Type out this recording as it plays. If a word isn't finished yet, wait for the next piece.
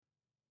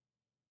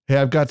Hey,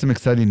 I've got some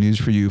exciting news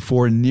for you.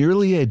 For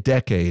nearly a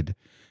decade,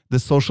 the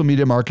Social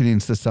Media Marketing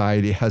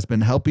Society has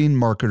been helping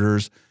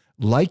marketers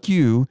like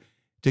you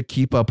to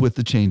keep up with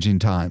the changing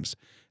times.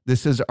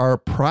 This is our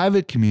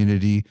private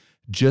community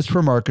just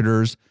for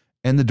marketers,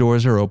 and the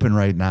doors are open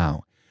right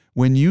now.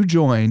 When you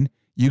join,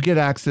 you get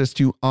access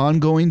to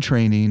ongoing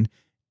training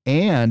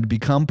and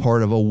become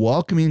part of a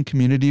welcoming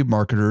community of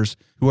marketers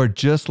who are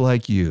just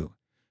like you.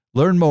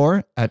 Learn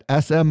more at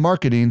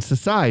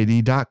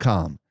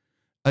smmarketingsociety.com.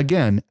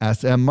 Again,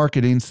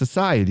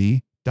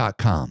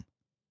 smmarketingsociety.com.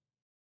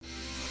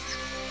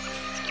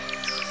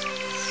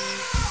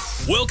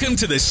 Welcome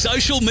to the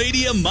Social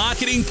Media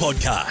Marketing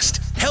Podcast,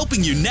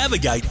 helping you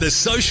navigate the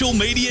social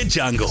media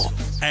jungle.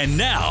 And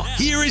now,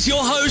 here is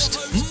your host,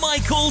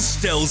 Michael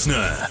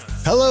Stelzner.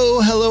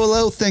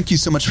 Hello. Thank you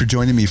so much for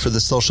joining me for the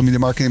Social Media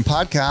Marketing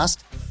Podcast,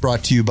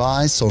 brought to you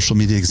by Social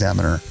Media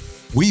Examiner.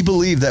 We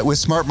believe that with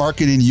smart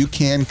marketing, you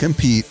can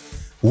compete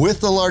with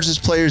the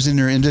largest players in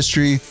your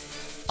industry.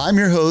 I'm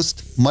your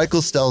host, Michael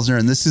Stelzner,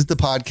 and this is the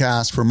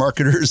podcast for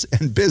marketers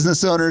and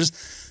business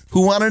owners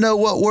who want to know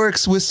what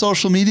works with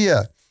social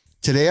media.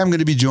 Today, I'm going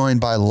to be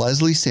joined by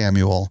Leslie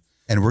Samuel,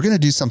 and we're going to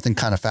do something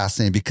kind of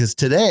fascinating because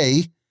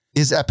today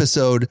is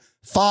episode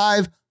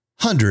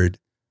 500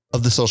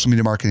 of the Social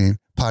Media Marketing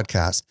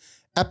Podcast.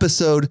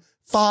 Episode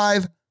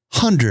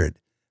 500.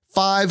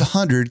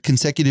 500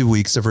 consecutive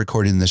weeks of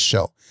recording this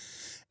show.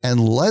 And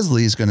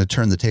Leslie is going to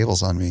turn the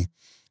tables on me.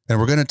 And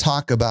we're going to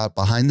talk about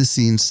behind the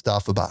scenes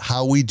stuff about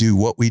how we do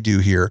what we do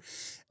here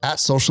at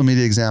Social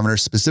Media Examiner,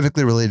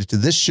 specifically related to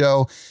this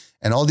show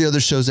and all the other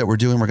shows that we're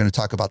doing. We're going to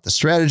talk about the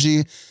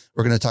strategy.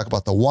 We're going to talk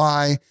about the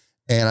why.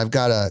 And I've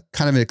got a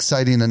kind of an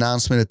exciting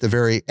announcement at the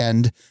very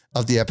end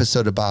of the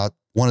episode about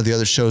one of the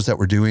other shows that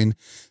we're doing.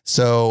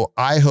 So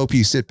I hope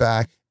you sit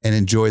back and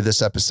enjoy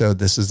this episode.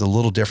 This is a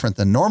little different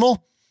than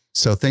normal.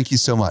 So thank you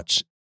so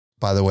much.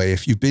 By the way,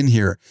 if you've been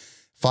here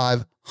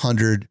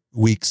 500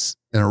 weeks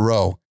in a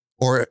row,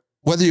 or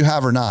whether you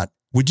have or not,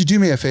 would you do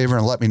me a favor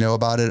and let me know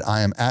about it?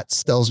 I am at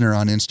Stelzner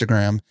on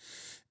Instagram,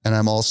 and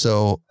I'm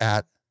also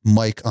at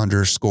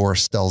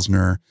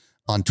Mike_Stelzner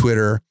on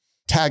Twitter.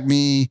 Tag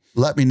me,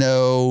 let me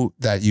know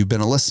that you've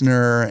been a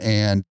listener,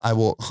 and I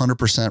will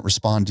 100%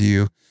 respond to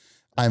you.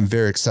 I'm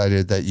very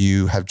excited that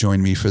you have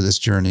joined me for this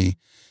journey.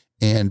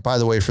 And by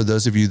the way, for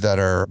those of you that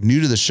are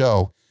new to the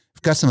show,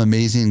 I've got some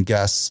amazing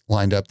guests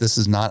lined up. This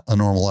is not a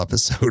normal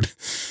episode.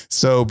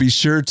 So be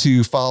sure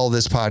to follow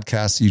this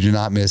podcast so you do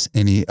not miss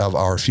any of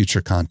our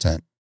future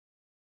content.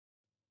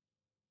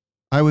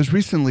 I was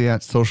recently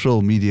at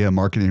Social Media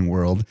Marketing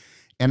World,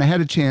 and I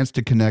had a chance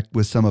to connect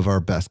with some of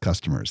our best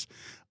customers.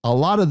 A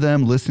lot of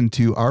them listen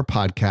to our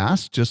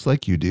podcast just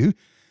like you do.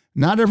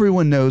 Not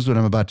everyone knows what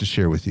I'm about to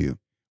share with you.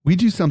 We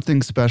do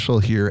something special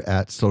here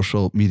at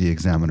Social Media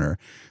Examiner.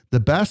 The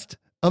best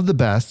of the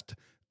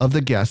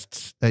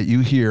guests that you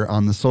hear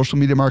on the Social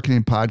Media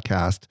Marketing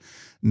Podcast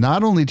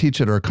not only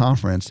teach at our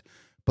conference,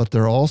 but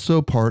they're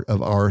also part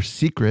of our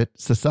secret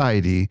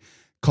society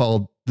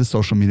called the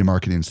Social Media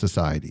Marketing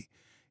Society.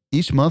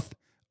 Each month,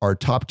 our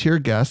top tier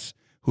guests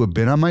who have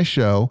been on my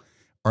show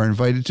are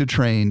invited to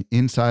train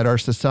inside our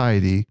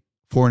society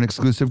for an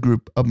exclusive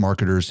group of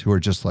marketers who are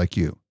just like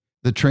you.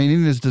 The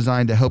training is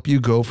designed to help you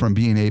go from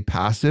being a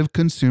passive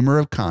consumer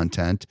of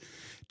content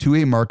to a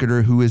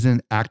marketer who is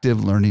in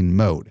active learning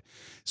mode.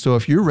 So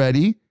if you're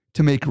ready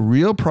to make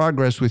real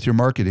progress with your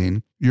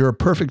marketing, you're a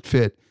perfect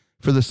fit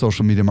for the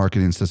Social Media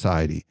Marketing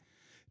Society.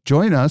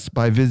 Join us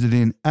by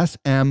visiting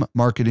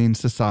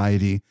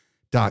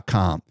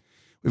smmarketingsociety.com.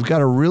 We've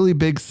got a really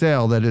big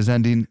sale that is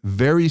ending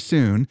very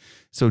soon,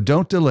 so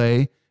don't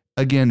delay.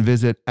 Again,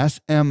 visit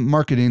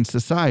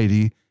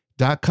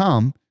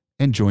smmarketingsociety.com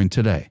and join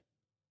today.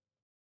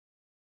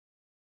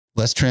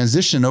 Let's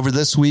transition over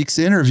this week's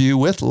interview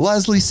with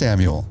Leslie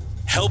Samuel.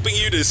 Helping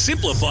you to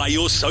simplify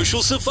your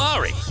social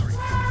safari.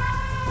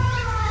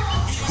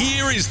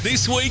 Here is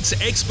this week's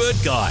expert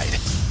guide.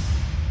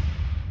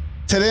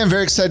 Today, I'm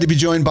very excited to be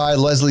joined by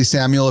Leslie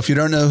Samuel. If you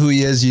don't know who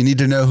he is, you need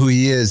to know who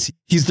he is.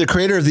 He's the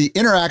creator of the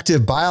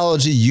Interactive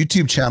Biology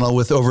YouTube channel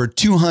with over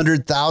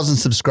 200,000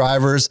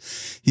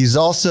 subscribers. He's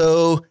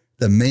also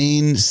the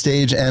main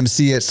stage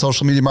MC at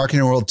Social Media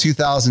Marketing World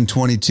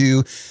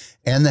 2022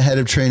 and the head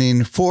of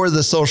training for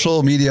the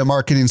Social Media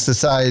Marketing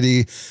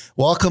Society.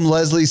 Welcome,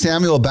 Leslie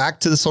Samuel,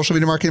 back to the Social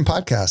Media Marketing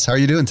Podcast. How are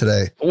you doing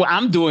today? Well,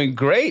 I'm doing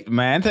great,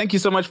 man. Thank you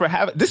so much for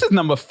having. This is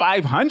number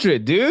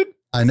 500, dude.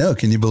 I know.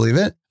 Can you believe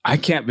it? I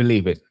can't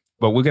believe it,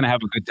 but we're going to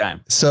have a good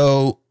time.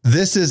 So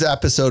this is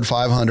episode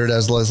 500,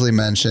 as Leslie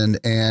mentioned,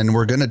 and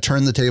we're going to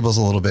turn the tables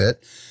a little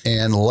bit.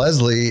 And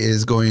Leslie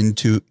is going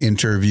to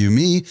interview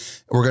me.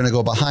 We're going to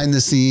go behind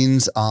the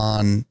scenes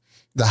on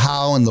the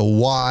how and the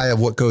why of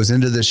what goes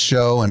into this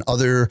show and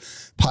other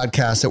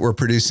podcasts that we're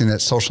producing at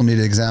Social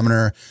Media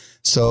Examiner.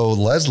 So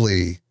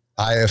Leslie,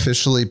 I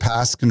officially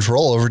pass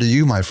control over to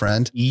you, my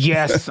friend.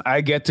 Yes,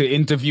 I get to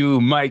interview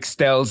Mike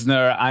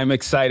Stelzner. I'm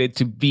excited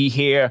to be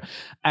here.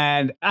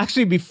 And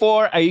actually,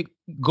 before I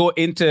go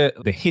into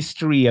the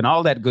history and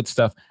all that good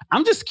stuff,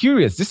 I'm just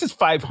curious. This is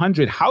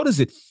 500. How does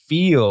it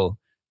feel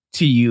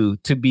to you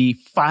to be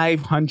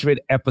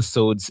 500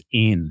 episodes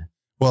in?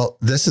 Well,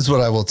 this is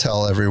what I will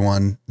tell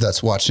everyone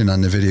that's watching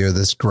on the video.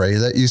 This gray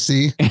that you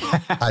see,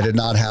 I did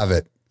not have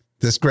it.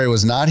 This gray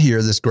was not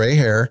here, this gray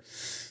hair.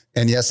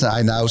 And yes,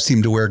 I now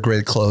seem to wear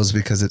gray clothes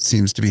because it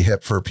seems to be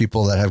hip for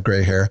people that have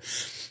gray hair.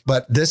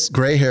 But this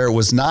gray hair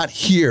was not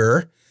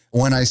here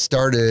when I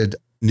started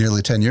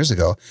nearly 10 years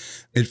ago.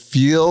 It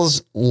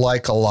feels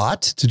like a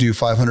lot to do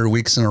 500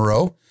 weeks in a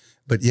row.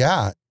 But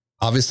yeah,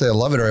 obviously I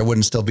love it or I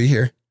wouldn't still be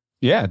here.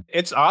 Yeah,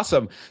 it's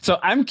awesome. So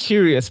I'm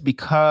curious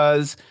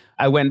because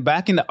I went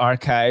back in the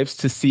archives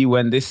to see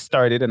when this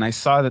started, and I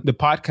saw that the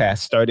podcast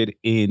started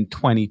in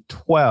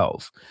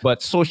 2012.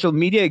 But Social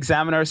Media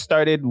Examiner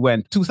started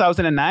when?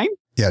 2009?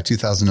 Yeah,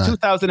 2009.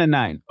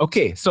 2009.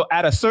 Okay, so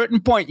at a certain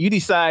point, you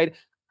decide,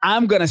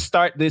 I'm going to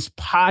start this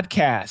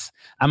podcast.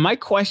 And my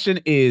question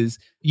is,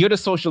 you're the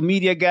social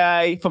media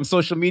guy from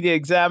Social Media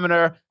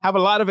Examiner, have a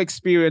lot of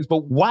experience,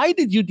 but why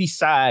did you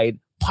decide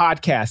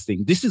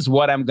podcasting? This is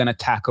what I'm going to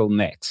tackle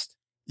next.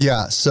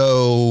 Yeah,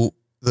 so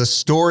the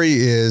story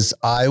is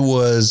I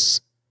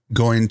was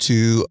going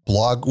to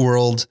Blog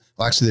World.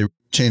 Well, actually, they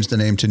changed the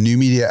name to New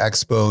Media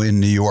Expo in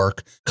New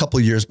York a couple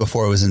of years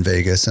before I was in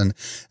Vegas. And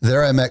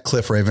there I met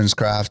Cliff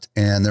Ravenscraft,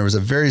 and there was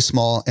a very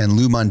small, and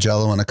Lou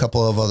Mongello and a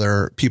couple of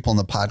other people in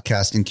the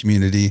podcasting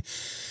community.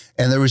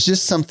 And there was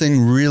just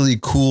something really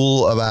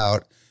cool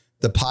about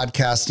the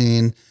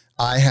podcasting.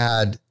 I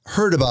had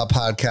heard about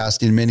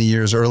podcasting many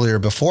years earlier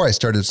before I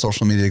started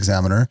Social Media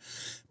Examiner,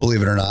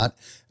 believe it or not.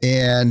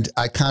 And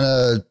I kind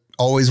of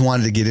always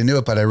wanted to get into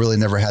it, but I really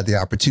never had the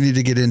opportunity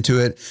to get into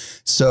it.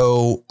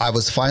 So I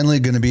was finally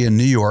going to be in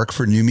New York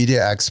for New Media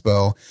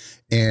Expo,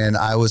 and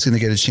I was going to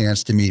get a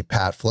chance to meet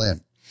Pat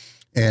Flynn.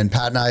 And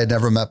Pat and I had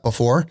never met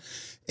before.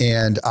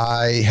 And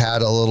I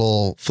had a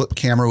little flip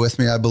camera with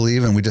me, I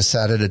believe, and we just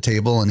sat at a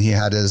table, and he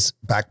had his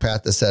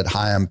backpack that said,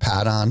 "Hi, I'm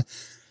Pat" on,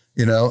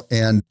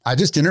 and I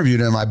just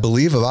interviewed him, I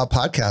believe, about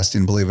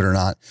podcasting, believe it or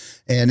not.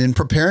 And in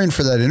preparing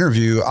for that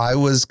interview, I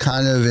was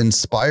kind of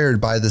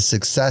inspired by the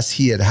success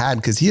he had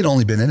because he had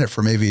only been in it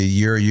for maybe a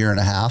year and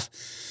a half.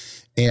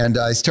 And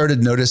I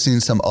started noticing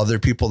some other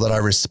people that I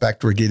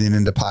respect were getting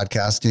into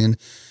podcasting.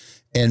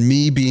 And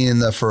me being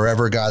the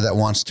forever guy that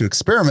wants to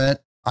experiment,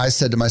 I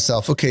said to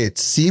myself, okay, it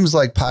seems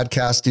like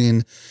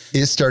podcasting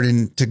is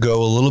starting to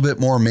go a little bit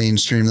more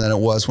mainstream than it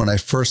was when I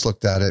first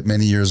looked at it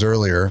many years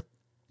earlier.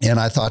 And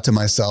I thought to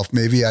myself,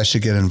 maybe I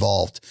should get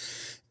involved.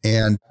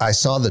 And I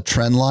saw the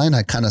trend line.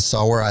 I kind of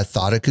saw where I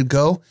thought it could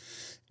go.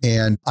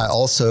 And I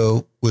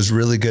also was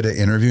really good at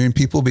interviewing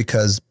people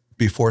because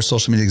before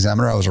Social Media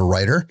Examiner, I was a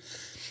writer,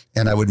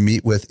 and I would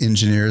meet with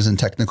engineers and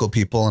technical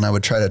people, and I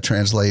would try to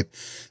translate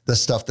the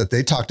stuff that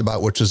they talked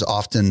about, which was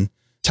often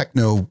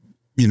techno,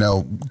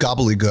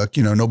 gobbledygook,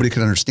 nobody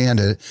could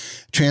understand it,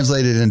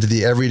 translate it into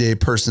the everyday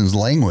person's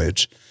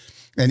language.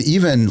 And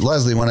even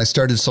Leslie, when I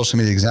started Social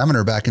Media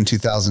Examiner back in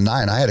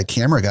 2009, I had a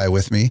camera guy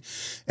with me,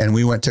 and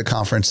we went to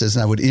conferences,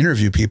 and I would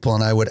interview people,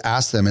 and I would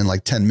ask them in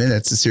like 10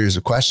 minutes a series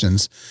of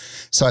questions.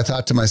 So I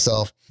thought to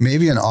myself,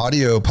 maybe an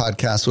audio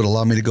podcast would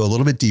allow me to go a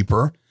little bit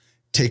deeper,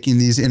 taking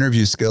these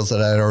interview skills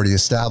that I had already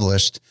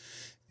established.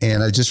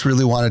 And I just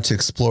really wanted to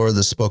explore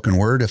the spoken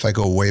word. If I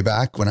go way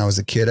back when I was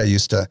a kid, I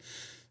used to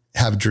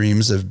have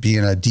dreams of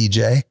being a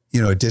DJ,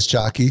 a disc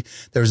jockey.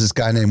 There was this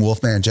guy named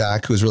Wolfman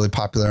Jack who was really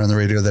popular on the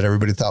radio that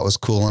everybody thought was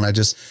cool. And I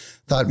just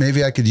thought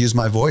maybe I could use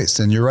my voice.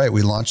 And you're right.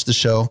 We launched the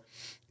show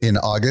in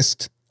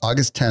August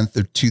 10th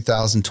of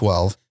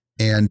 2012.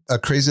 And a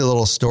crazy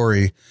little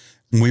story.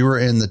 We were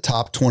in the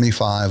top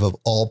 25 of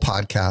all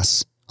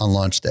podcasts on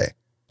launch day,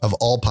 of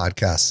all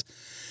podcasts.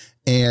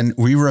 And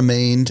we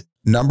remained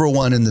number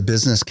one in the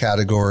business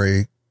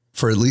category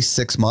for at least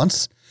 6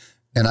 months.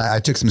 And I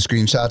took some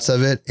screenshots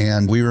of it,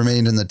 and we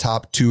remained in the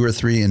top 2 or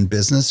 3 in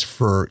business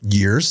for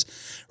years,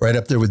 right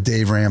up there with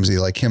Dave Ramsey.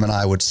 Like him and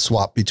I would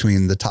swap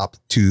between the top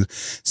 2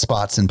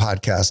 spots in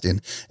podcasting.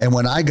 And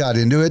when I got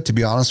into it, to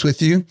be honest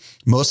with you,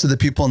 most of the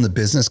people in the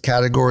business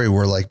category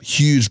were like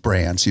huge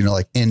brands,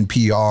 like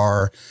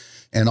NPR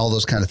and all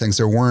those kind of things.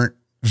 There weren't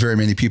very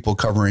many people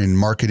covering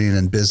marketing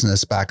and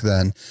business back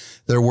then.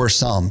 There were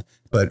some,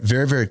 but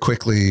very, very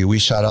quickly we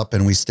shot up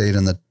and we stayed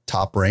in the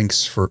top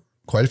ranks for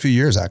quite a few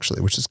years, actually,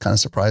 which is kind of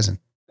surprising.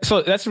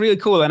 So that's really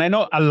cool. And I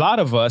know a lot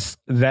of us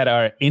that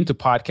are into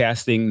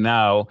podcasting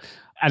now,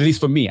 at least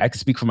for me, I can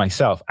speak for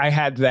myself. I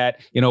had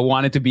that,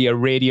 wanted to be a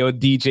radio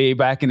DJ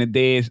back in the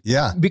days.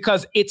 Yeah.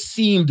 Because it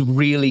seemed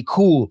really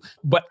cool.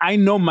 But I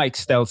know Mike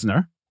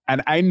Stelzner,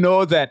 and I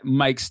know that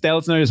Mike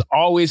Stelzner is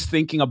always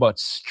thinking about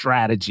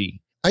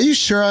strategy. Are you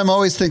sure I'm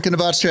always thinking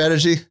about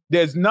strategy?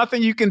 There's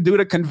nothing you can do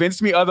to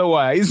convince me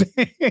otherwise.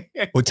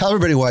 Well, tell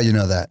everybody why you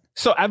know that.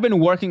 So I've been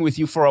working with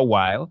you for a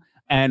while,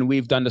 and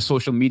we've done the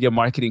Social Media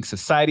Marketing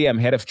Society. I'm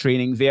head of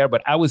training there,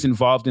 but I was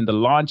involved in the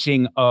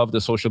launching of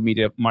the Social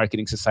Media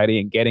Marketing Society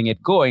and getting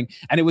it going.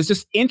 And it was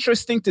just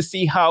interesting to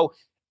see how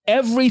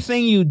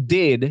everything you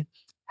did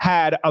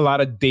had a lot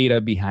of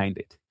data behind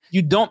it.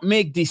 You don't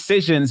make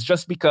decisions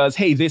just because,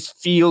 hey, this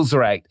feels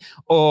right.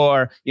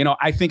 Or,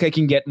 I think I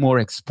can get more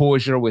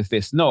exposure with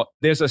this. No,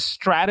 there's a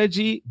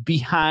strategy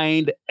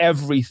behind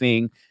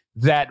everything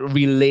that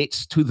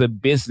relates to the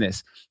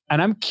business.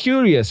 And I'm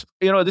curious,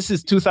 this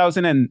is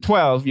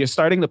 2012, you're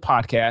starting the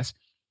podcast.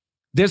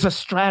 There's a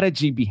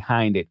strategy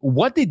behind it.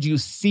 What did you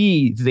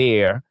see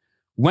there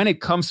when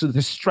it comes to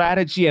the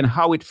strategy and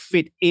how it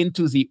fit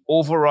into the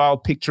overall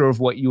picture of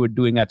what you were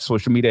doing at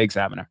Social Media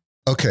Examiner?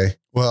 Okay.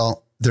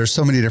 Well, there's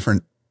so many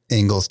different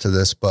angles to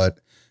this, but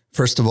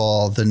first of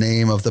all, the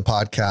name of the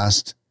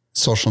podcast,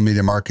 Social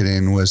Media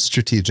Marketing, was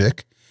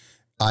strategic.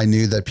 I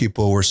knew that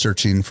people were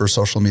searching for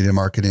social media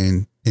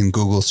marketing in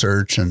Google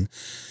search. And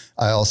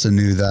I also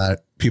knew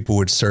that people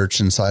would search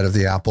inside of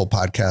the Apple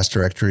podcast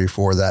directory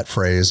for that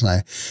phrase. And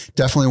I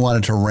definitely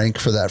wanted to rank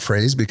for that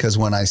phrase because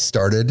when I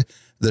started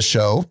the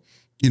show,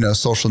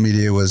 social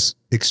media was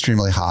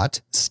extremely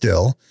hot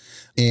still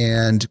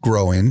and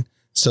growing.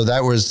 So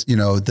that was,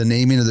 the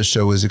naming of the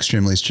show was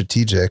extremely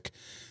strategic,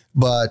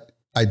 but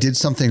I did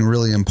something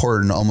really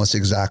important almost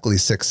exactly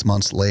 6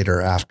 months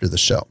later after the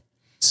show.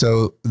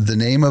 So the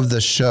name of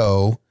the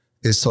show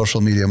is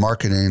Social Media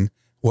Marketing.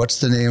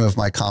 What's the name of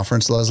my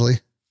conference, Leslie?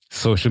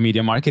 Social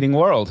Media Marketing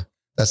World.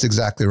 That's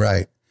exactly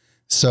right.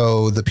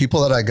 So the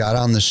people that I got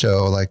on the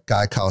show, like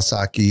Guy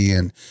Kawasaki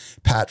and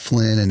Pat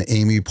Flynn and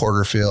Amy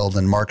Porterfield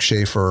and Mark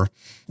Schaefer,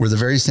 were the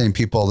very same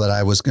people that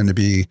I was going to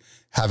be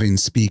having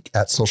speak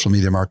at Social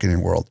Media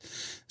Marketing World.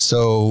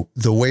 So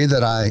the way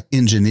that I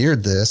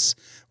engineered this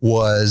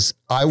was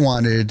I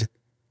wanted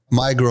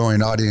my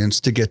growing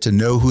audience to get to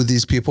know who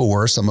these people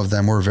were. Some of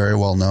them were very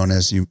well known,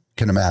 as you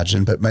can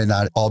imagine, but may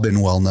not all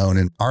been well known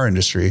in our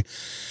industry.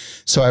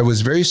 So I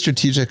was very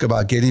strategic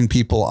about getting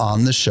people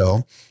on the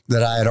show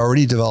that I had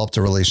already developed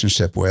a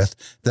relationship with,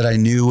 that I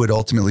knew would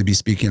ultimately be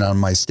speaking on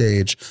my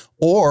stage,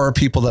 or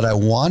people that I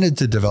wanted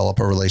to develop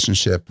a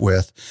relationship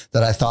with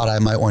that I thought I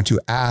might want to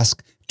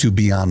ask to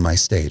be on my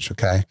stage.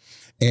 Okay.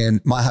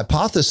 And my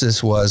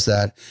hypothesis was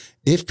that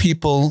if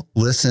people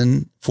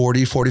listen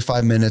 40,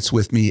 45 minutes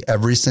with me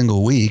every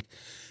single week,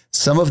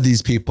 some of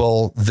these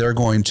people they're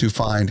going to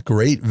find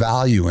great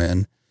value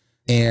in,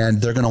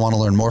 and they're going to want to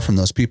learn more from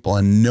those people.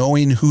 And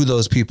knowing who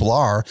those people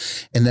are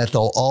and that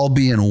they'll all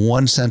be in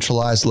one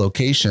centralized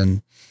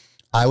location,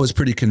 I was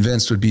pretty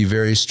convinced would be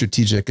very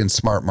strategic and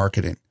smart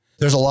marketing.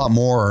 There's a lot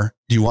more.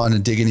 Do you want to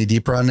dig any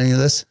deeper on any of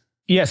this?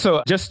 Yeah.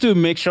 So just to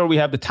make sure we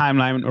have the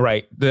timeline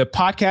right, the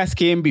podcast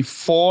came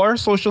before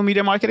Social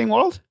Media Marketing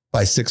World?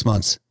 By 6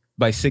 months.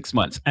 By 6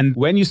 months. And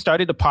when you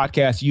started the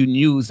podcast, you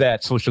knew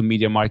that Social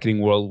Media Marketing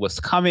World was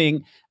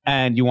coming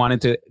and you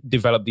wanted to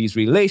develop these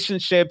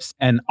relationships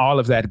and all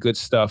of that good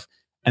stuff.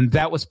 And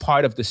that was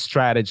part of the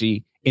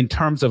strategy in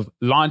terms of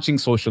launching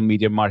Social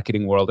Media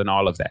Marketing World and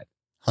all of that.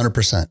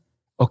 100%.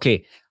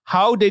 Okay.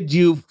 How did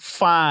you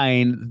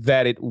find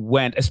that it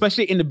went,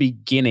 especially in the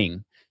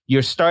beginning?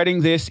 You're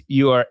starting this,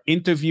 you are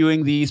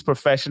interviewing these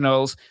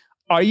professionals.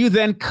 Are you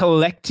then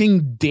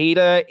collecting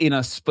data in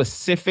a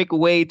specific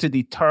way to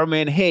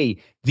determine, hey,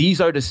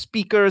 these are the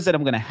speakers that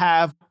I'm going to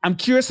have? I'm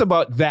curious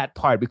about that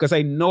part because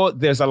I know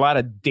there's a lot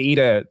of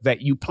data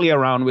that you play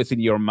around with in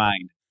your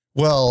mind.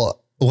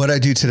 Well, what I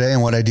do today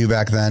and what I do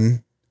back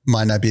then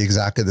might not be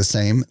exactly the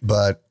same,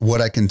 but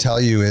what I can tell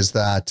you is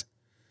that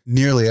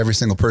nearly every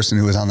single person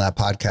who was on that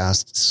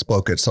podcast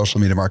spoke at Social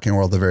Media Marketing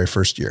World the very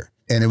first year.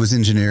 And it was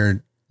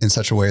engineered in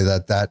such a way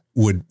that that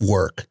would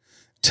work.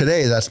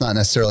 Today, that's not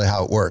necessarily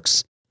how it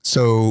works.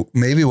 So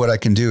maybe what I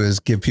can do is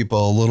give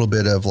people a little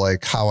bit of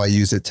like how I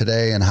use it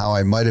today and how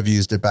I might have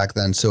used it back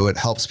then. So it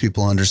helps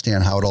people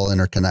understand how it all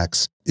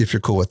interconnects, if you're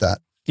cool with that.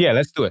 Yeah,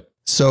 let's do it.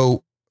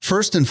 So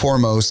first and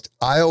foremost,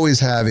 I always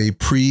have a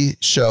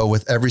pre-show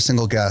with every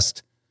single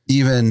guest,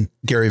 even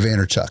Gary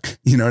Vaynerchuk.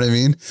 You know what I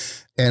mean?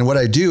 And what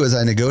I do is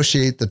I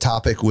negotiate the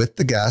topic with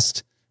the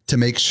guest to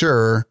make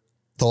sure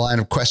the line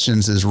of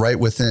questions is right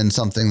within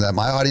something that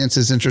my audience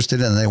is interested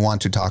in and they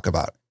want to talk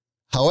about.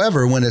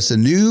 However, when it's a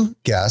new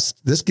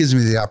guest, this gives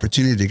me the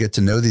opportunity to get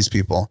to know these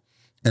people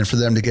and for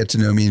them to get to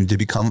know me and to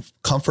become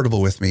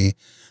comfortable with me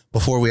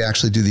before we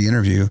actually do the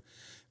interview.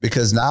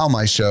 Because now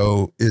my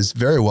show is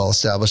very well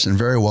established and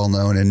very well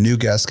known, and new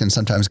guests can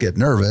sometimes get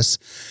nervous.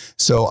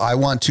 So I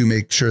want to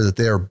make sure that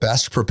they are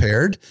best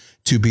prepared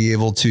to be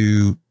able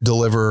to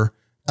deliver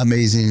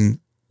amazing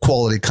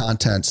quality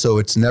content. So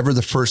it's never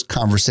the first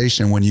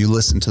conversation when you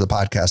listen to the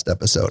podcast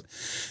episode.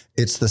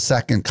 It's the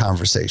second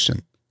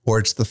conversation, or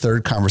it's the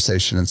third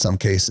conversation in some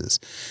cases.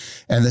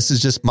 And this is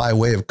just my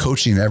way of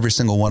coaching every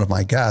single one of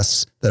my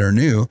guests that are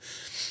new.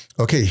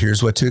 Okay,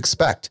 here's what to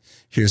expect.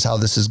 Here's how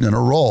this is going to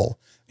roll.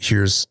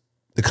 Here's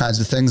the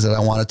kinds of things that I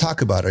want to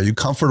talk about. Are you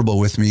comfortable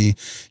with me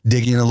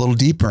digging a little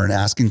deeper and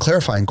asking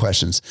clarifying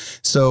questions?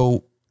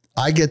 So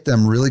I get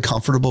them really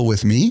comfortable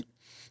with me.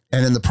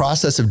 And in the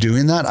process of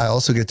doing that, I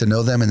also get to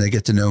know them and they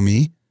get to know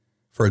me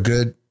for a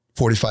good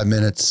 45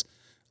 minutes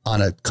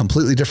on a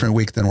completely different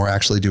week than we're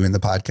actually doing the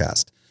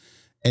podcast.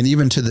 And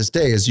even to this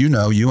day, as you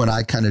know, you and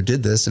I kind of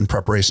did this in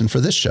preparation for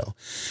this show,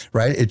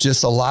 right? It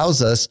just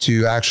allows us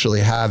to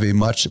actually have a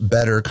much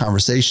better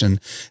conversation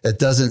that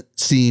doesn't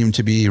seem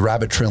to be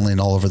rabbit trailing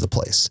all over the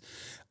place.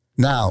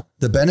 Now,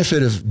 the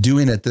benefit of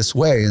doing it this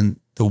way, and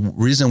the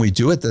reason we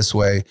do it this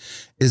way,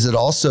 is it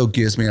also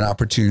gives me an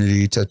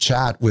opportunity to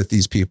chat with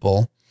these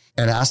people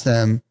and ask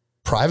them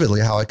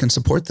privately how I can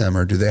support them,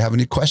 or do they have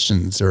any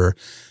questions, or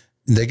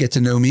they get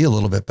to know me a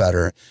little bit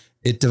better.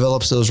 It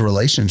develops those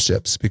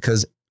relationships,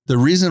 because the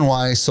reason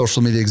why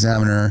Social Media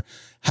Examiner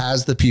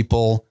has the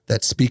people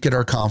that speak at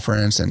our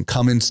conference and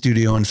come in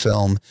studio and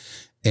film,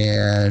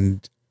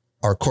 and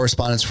our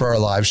correspondents for our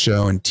live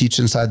show and teach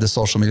inside the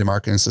Social Media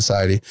Marketing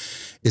Society,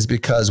 is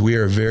because we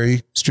are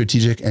very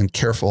strategic and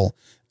careful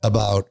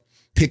about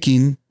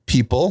picking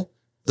people,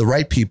 the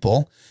right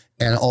people,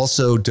 and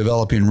also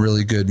developing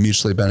really good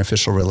mutually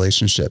beneficial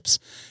relationships.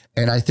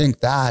 And I think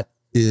that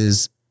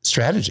is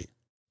strategy.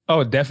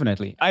 Oh,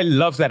 definitely. I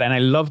love that. And I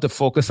love the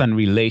focus on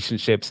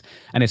relationships.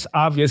 And it's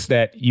obvious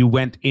that you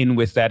went in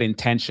with that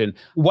intention.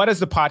 What has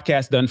the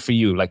podcast done for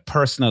you, like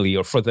personally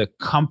or for the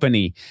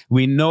company?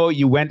 We know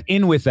you went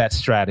in with that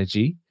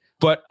strategy,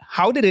 but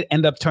how did it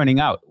end up turning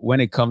out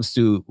when it comes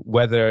to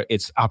whether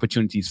it's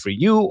opportunities for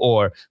you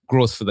or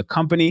growth for the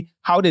company?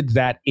 How did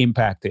that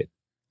impact it?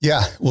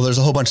 Yeah, well, there's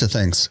a whole bunch of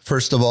things.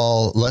 First of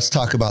all, let's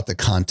talk about the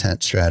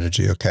content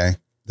strategy, okay?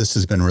 This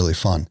has been really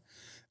fun.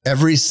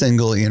 Every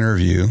single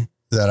interview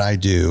that I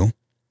do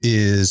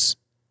is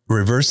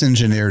reverse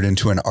engineered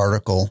into an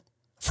article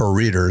for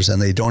readers, and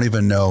they don't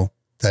even know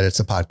that it's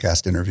a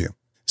podcast interview.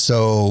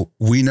 So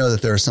we know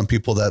that there are some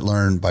people that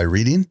learn by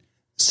reading,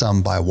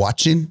 some by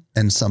watching,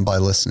 and some by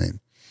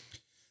listening.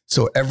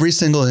 So every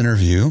single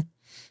interview,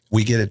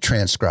 we get it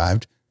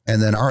transcribed,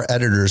 and then our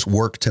editors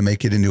work to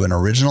make it into an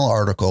original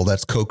article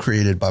that's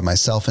co-created by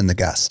myself and the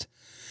guest.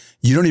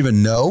 You don't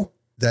even know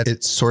that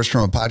it's sourced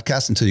from a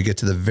podcast until you get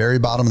to the very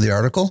bottom of the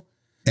article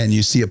and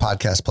you see a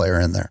podcast player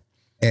in there,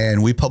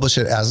 and we publish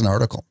it as an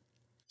article.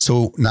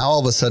 So now all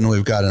of a sudden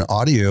we've got an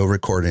audio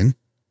recording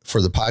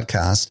for the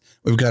podcast.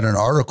 We've got an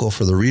article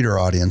for the reader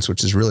audience,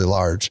 which is really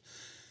large.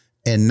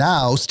 And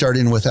now,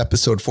 starting with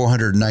episode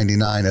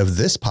 499 of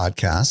this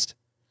podcast,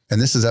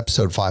 and this is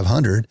episode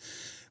 500,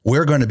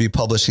 we're going to be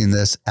publishing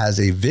this as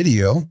a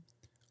video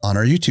on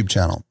our YouTube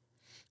channel.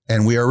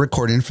 And we are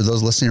recording, for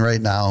those listening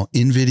right now,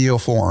 in video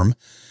form.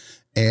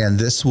 And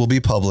this will be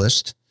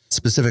published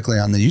specifically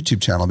on the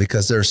YouTube channel,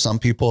 because there are some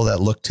people that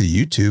look to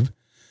YouTube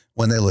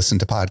when they listen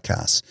to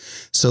podcasts.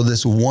 So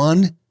this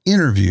one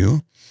interview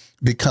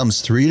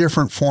becomes 3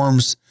 different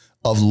forms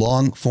of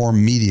long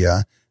form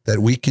media that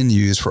we can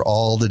use for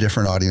all the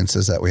different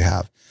audiences that we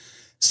have.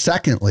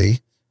 Secondly,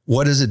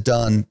 what has it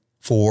done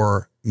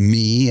for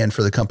me and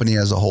for the company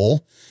as a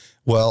whole?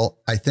 Well,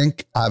 I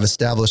think I've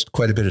established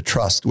quite a bit of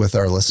trust with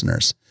our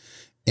listeners.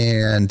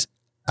 And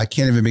I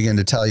can't even begin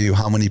to tell you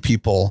how many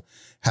people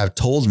have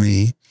told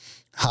me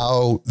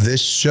how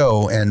this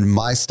show and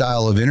my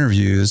style of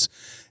interviews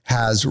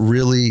has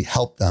really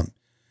helped them.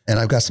 And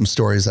I've got some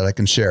stories that I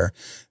can share,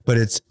 but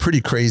it's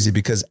pretty crazy,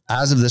 because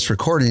as of this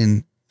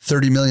recording,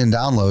 30 million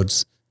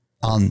downloads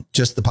on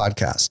just the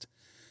podcast.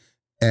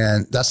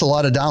 And that's a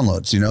lot of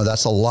downloads. You know,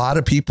 that's a lot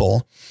of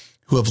people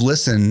who have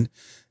listened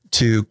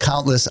to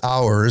countless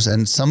hours.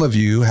 And some of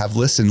you have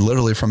listened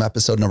literally from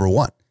episode number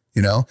 1,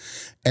 you know,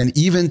 and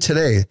even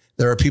today,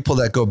 there are people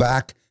that go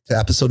back to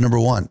episode number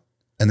 1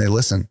 and they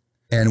listen.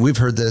 And we've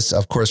heard this,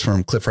 of course,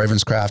 from Cliff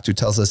Ravenscraft, who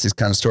tells us these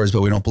kind of stories,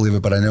 but we don't believe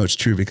it. But I know it's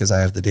true because I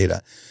have the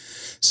data.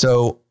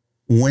 So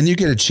when you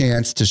get a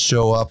chance to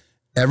show up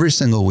every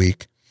single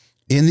week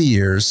in the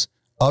ears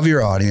of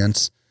your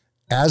audience,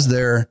 as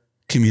they're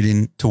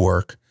commuting to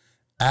work,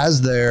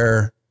 as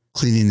they're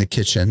cleaning the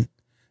kitchen,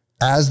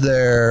 as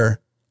they're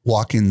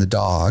walking the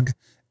dog,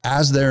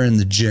 as they're in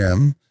the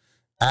gym,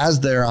 as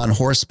they're on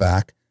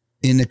horseback,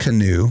 in a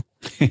canoe,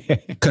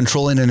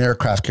 controlling an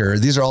aircraft carrier.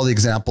 These are all the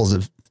examples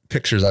of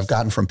pictures I've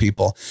gotten from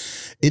people.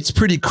 It's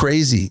pretty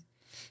crazy.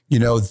 You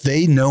know,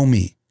 they know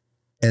me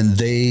and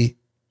they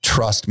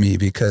trust me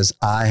because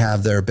I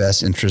have their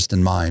best interest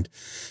in mind.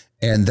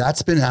 And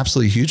that's been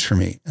absolutely huge for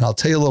me. And I'll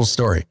tell you a little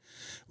story.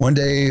 One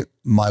day,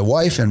 my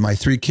wife and my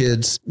 3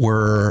 kids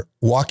were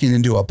walking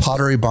into a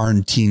Pottery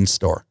Barn teen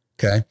store.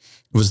 Okay.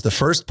 It was the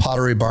first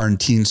Pottery Barn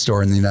teen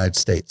store in the United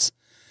States.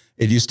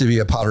 It used to be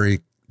a Pottery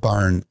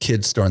Barn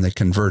kids store, and they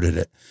converted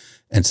it.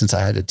 And since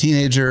I had a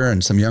teenager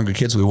and some younger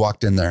kids, we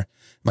walked in there.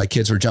 My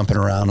kids were jumping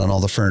around on all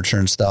the furniture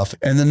and stuff.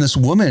 And then this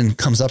woman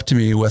comes up to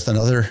me with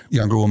another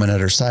younger woman at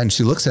her side, and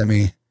she looks at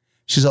me.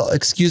 She's all,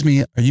 "Excuse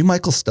me, are you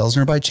Michael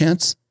Stelzner by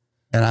chance?"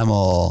 And I'm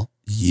all,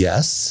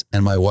 "Yes."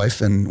 And my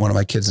wife and one of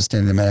my kids is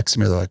standing next to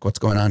me. They're like, "What's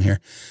going on here?"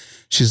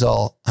 She's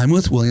all, "I'm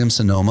with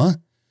Williams-Sonoma.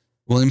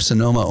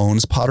 Williams-Sonoma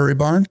owns Pottery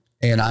Barn,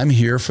 and I'm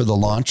here for the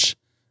launch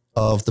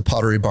of the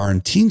Pottery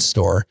Barn teen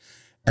store.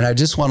 And I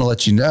just want to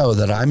let you know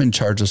that I'm in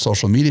charge of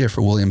social media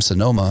for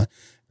Williams-Sonoma.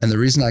 And the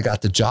reason I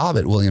got the job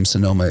at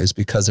Williams-Sonoma is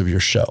because of your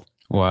show.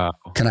 Wow.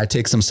 Can I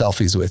take some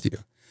selfies with you?"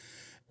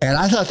 And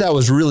I thought that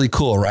was really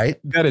cool, right?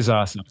 That is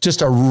awesome.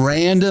 Just a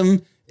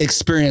random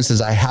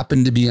experiences. I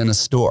happened to be in a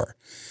store,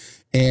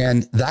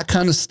 and that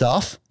kind of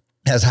stuff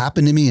has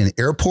happened to me in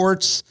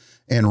airports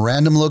and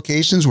random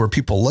locations where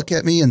people look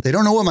at me and they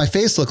don't know what my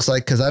face looks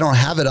like because I don't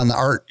have it on the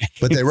art,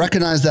 but they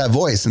recognize that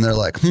voice and they're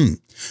like,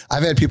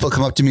 I've had people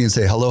come up to me and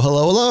say, hello,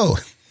 hello,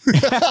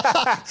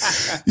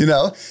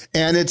 hello,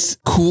 and it's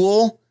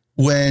cool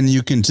when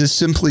you can just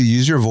simply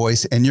use your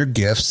voice and your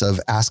gifts of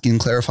asking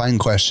clarifying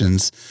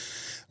questions.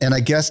 And I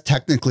guess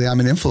technically I'm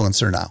an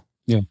influencer now.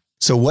 Yeah.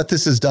 So what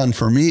this has done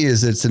for me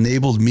is it's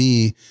enabled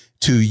me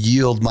to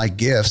yield my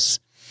gifts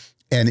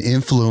and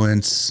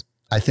influence,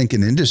 I think,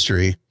 an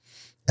industry.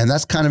 And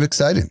that's kind of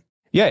exciting.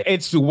 Yeah,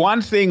 it's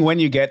one thing when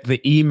you get the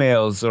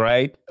emails,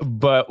 right?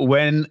 But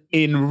when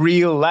in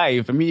real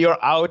life, I mean,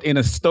 you're out in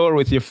a store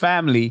with your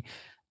family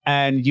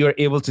and you're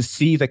able to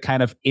see the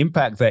kind of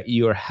impact that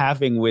you're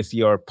having with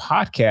your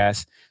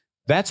podcast,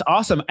 that's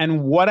awesome.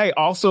 And what I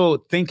also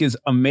think is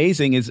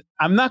amazing is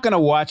I'm not going to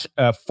watch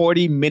a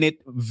 40-minute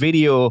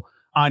video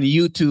on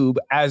YouTube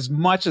as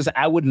much as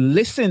I would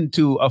listen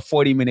to a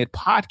 40-minute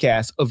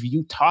podcast of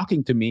you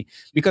talking to me,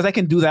 because I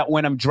can do that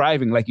when I'm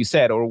driving, like you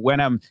said, or when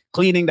I'm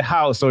cleaning the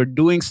house or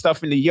doing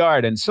stuff in the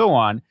yard and so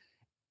on.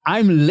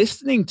 I'm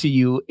listening to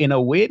you in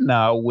a way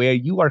now where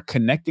you are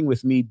connecting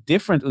with me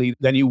differently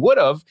than you would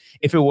have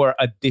if it were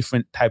a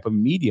different type of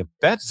medium.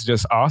 That's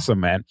just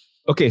awesome, man.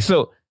 Okay,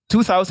 so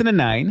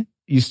 2009,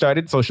 you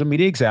started Social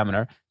Media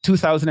Examiner.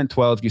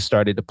 2012, you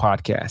started the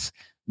podcast.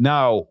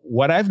 Now,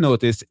 what I've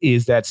noticed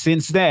is that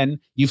since then,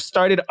 you've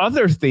started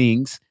other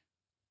things,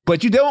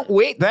 but you don't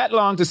wait that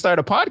long to start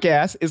a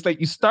podcast. It's like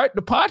you start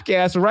the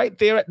podcast right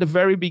there at the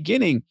very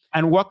beginning.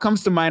 And what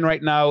comes to mind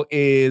right now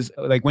is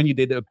like when you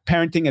did the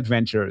Parenting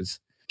Adventures.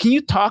 Can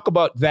you talk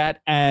about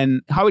that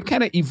and how it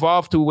kind of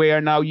evolved to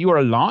where now you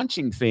are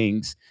launching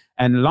things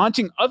and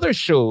launching other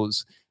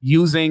shows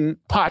using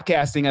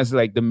podcasting as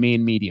like the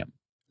main medium?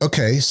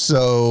 Okay,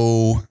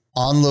 so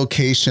on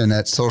location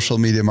at Social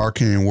Media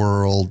Marketing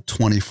World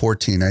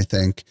 2014, I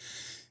think,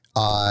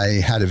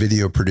 I had a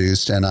video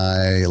produced and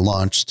I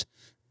launched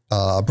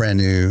a brand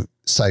new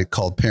site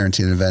called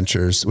Parenting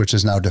Adventures, which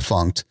is now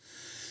defunct.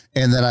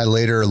 And then I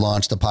later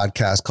launched a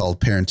podcast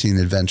called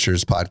Parenting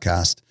Adventures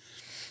Podcast.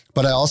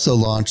 But I also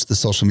launched the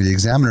Social Media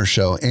Examiner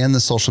Show and the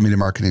Social Media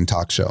Marketing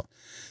Talk Show.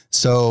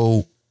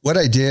 So what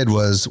I did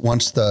was,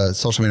 once the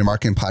Social Media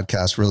Marketing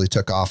Podcast really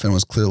took off and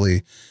was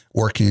clearly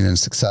working and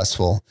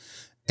successful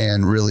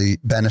and really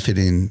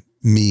benefiting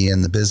me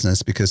and the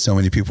business because so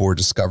many people were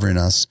discovering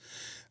us,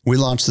 we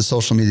launched the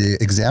Social Media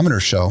Examiner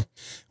Show,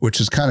 which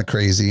was kind of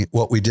crazy.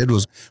 What we did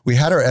was we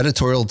had our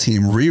editorial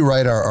team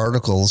rewrite our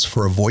articles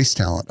for a voice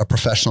talent, a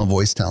professional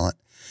voice talent.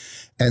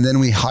 And then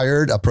we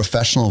hired a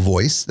professional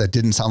voice that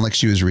didn't sound like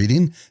she was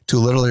reading to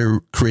literally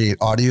create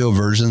audio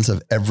versions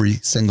of every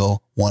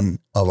single one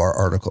of our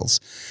articles.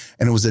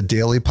 And it was a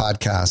daily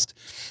podcast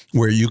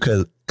where you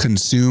could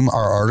consume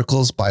our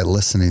articles by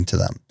listening to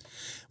them.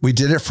 We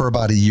did it for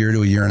about a year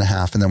to a year and a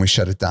half, and then we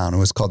shut it down. It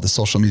was called the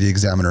Social Media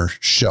Examiner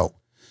Show.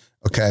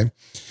 Okay.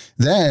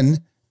 Then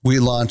we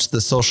launched the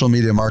Social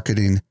Media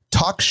Marketing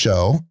Talk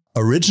Show,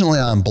 originally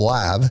on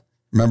Blab.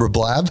 Remember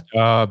Blab?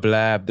 Oh,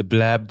 Blab, the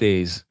Blab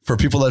days. For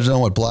people that don't know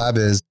what Blab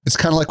is, it's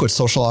kind of like what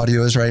social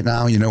audio is right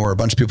now, where a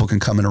bunch of people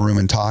can come in a room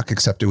and talk,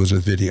 except it was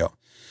with video.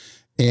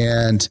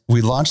 And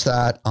we launched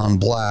that on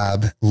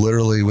Blab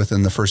literally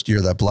within the first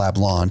year that Blab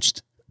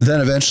launched. Then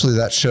eventually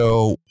that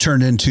show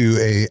turned into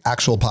an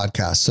actual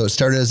podcast. So it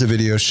started as a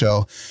video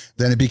show.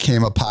 Then it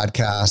became a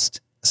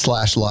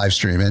podcast/live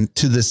stream. And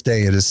to this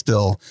day, it is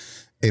still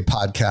a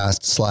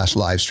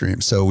podcast/live stream.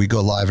 So we go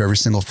live every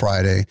single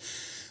Friday,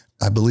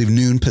 I believe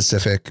noon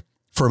Pacific,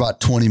 for about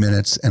 20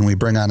 minutes. And we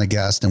bring on a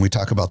guest and we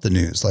talk about the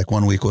news. Like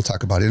one week we'll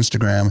talk about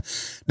Instagram.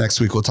 Next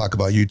week we'll talk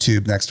about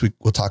YouTube. Next week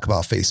we'll talk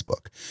about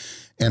Facebook.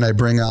 And I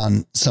bring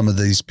on some of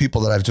these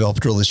people that I've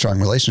developed really strong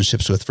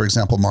relationships with. For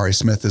example, Mari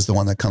Smith is the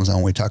one that comes on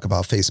when we talk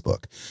about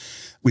Facebook.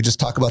 We just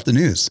talk about the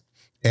news.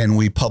 And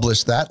we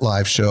publish that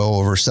live show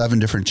over 7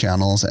 different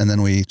channels. And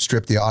then we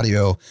strip the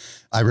audio.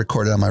 I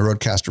record it on my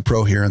Rodecaster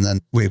Pro here. And then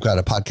we've got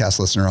a podcast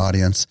listener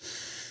audience.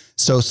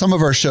 So some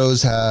of our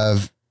shows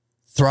have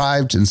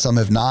thrived and some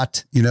have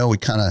not. We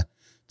kind of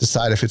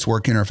decide if it's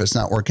working or if it's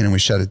not working and we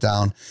shut it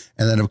down.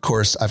 And then, of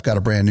course, I've got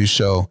a brand new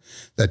show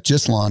that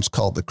just launched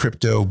called the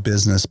Crypto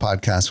Business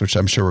Podcast, which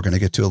I'm sure we're going to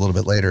get to a little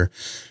bit later.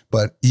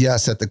 But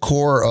yes, at the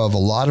core of a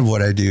lot of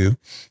what I do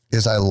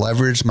is I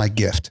leverage my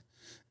gift.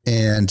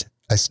 And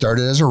I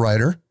started as a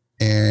writer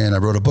and I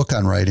wrote a book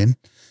on writing.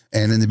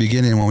 And in the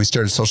beginning, when we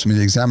started Social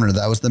Media Examiner,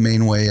 that was the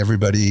main way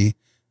everybody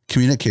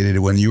communicated.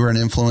 When you were an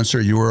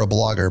influencer, you were a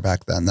blogger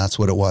back then. That's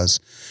what it was.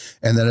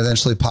 And then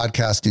eventually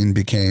podcasting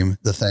became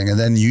the thing. And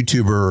then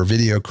YouTuber or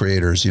video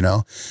creators,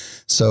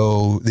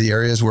 So the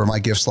areas where my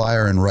gifts lie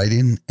are in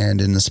writing and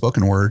in the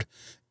spoken word.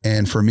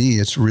 And for me,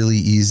 it's really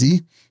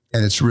easy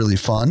and it's really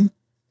fun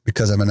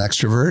because I'm an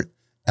extrovert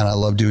and I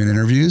love doing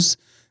interviews.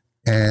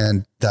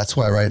 And that's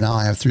why right now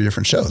I have 3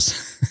 different shows.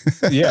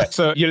 Yeah.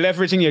 So you're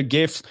leveraging your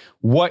gifts,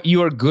 what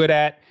you're good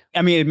at,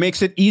 I mean, it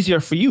makes it easier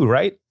for you,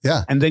 right?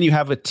 Yeah. And then you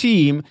have a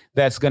team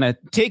that's going to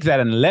take that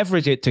and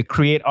leverage it to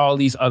create all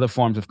these other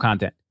forms of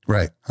content.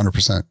 Right.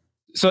 100%.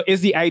 So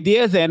is the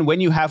idea then when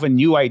you have a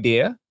new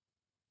idea,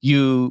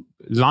 you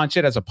launch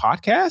it as a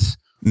podcast?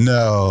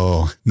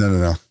 No.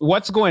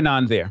 What's going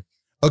on there?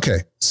 Okay.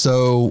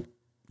 So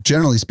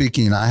generally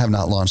speaking, I have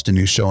not launched a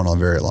new show in a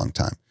very long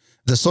time.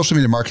 The Social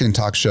Media Marketing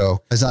Talk Show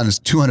is on its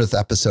 200th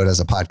episode as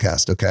a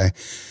podcast. Okay.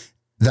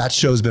 That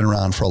show's been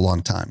around for a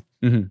long time.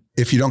 Mm-hmm.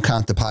 If you don't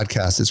count the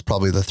podcast, it's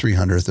probably the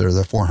 300th or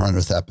the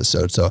 400th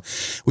episode. So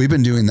we've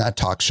been doing that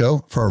talk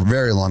show for a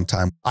very long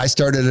time. I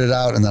started it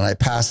out and then I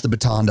passed the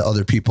baton to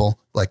other people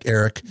like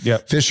Eric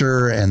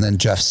Fisher and then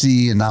Jeff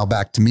C. and now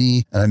back to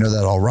me. And I know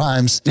that all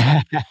rhymes,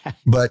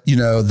 but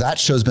that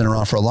show's been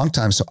around for a long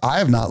time. So I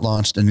have not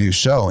launched a new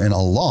show in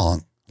a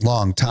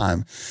long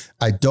time.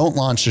 I don't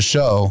launch a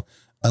show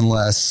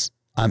unless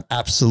I'm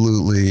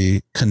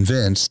absolutely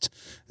convinced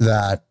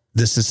that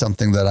this is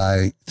something that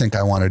I think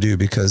I want to do,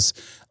 because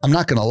I'm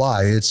not going to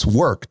lie, it's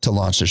work to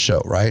launch a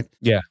show, right?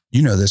 Yeah.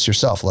 You know this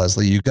yourself,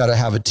 Leslie. You've got to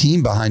have a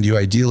team behind you,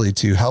 ideally,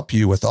 to help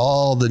you with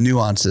all the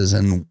nuances.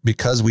 And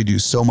because we do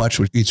so much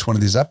with each one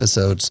of these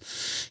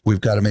episodes,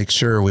 we've got to make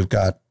sure we've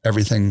got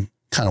everything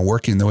kind of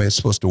working the way it's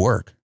supposed to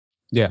work.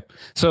 Yeah.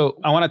 So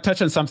I want to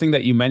touch on something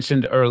that you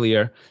mentioned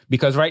earlier,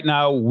 because right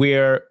now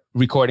we're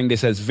recording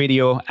this as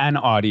video and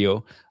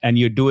audio, and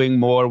you're doing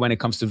more when it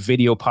comes to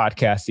video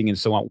podcasting and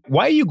so on.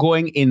 Why are you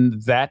going in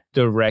that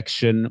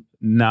direction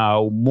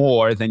now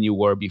more than you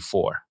were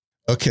before?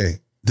 Okay.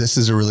 This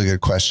is a really good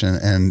question,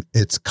 and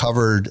it's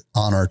covered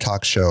on our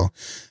talk show.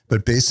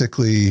 But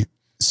basically,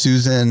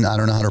 Susan, I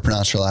don't know how to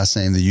pronounce her last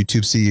name, the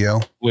YouTube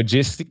CEO.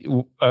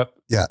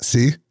 Yeah,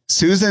 see?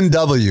 Susan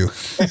W.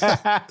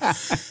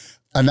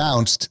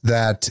 announced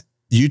that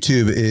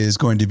YouTube is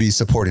going to be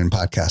supporting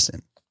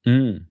podcasting.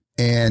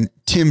 And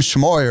Tim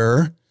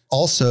Schmoyer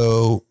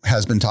also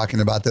has been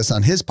talking about this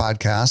on his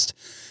podcast.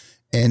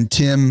 And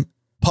Tim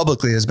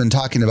publicly has been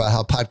talking about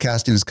how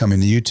podcasting is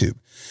coming to YouTube.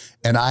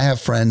 And I have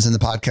friends in the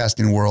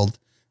podcasting world,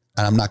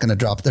 and I'm not going to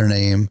drop their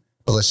name,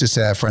 but let's just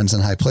say I have friends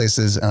in high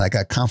places, and I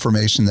got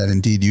confirmation that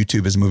indeed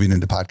YouTube is moving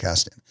into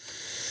podcasting.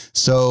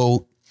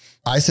 So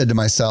I said to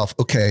myself,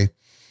 okay,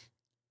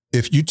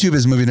 if YouTube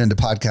is moving into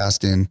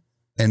podcasting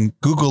and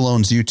Google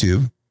owns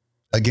YouTube,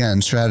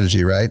 again,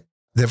 strategy, right?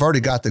 They've already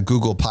got the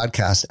Google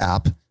Podcast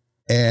app,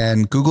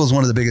 and Google's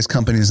one of the biggest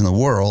companies in the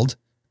world,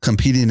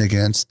 competing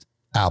against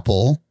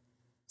Apple,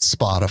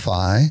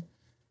 Spotify,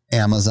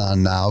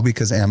 Amazon now,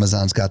 because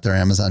Amazon's got their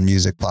Amazon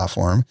Music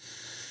platform.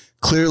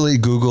 Clearly,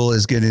 Google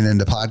is getting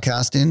into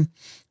podcasting,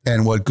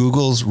 and what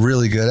Google's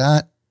really good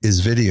at is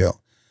video.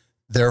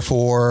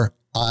 Therefore,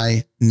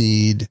 I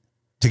need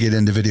to get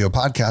into video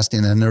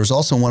podcasting. And there was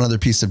also one other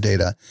piece of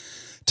data.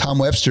 Tom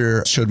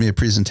Webster showed me a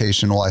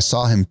presentation while I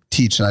saw him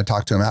teach, and I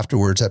talked to him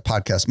afterwards at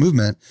Podcast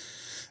Movement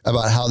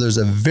about how there's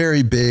a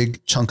very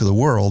big chunk of the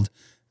world.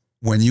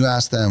 When you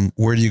ask them,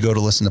 where do you go to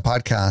listen to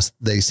podcasts?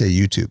 They say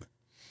YouTube,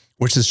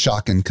 which is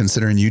shocking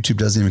considering YouTube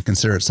doesn't even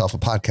consider itself a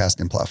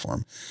podcasting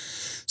platform.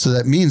 So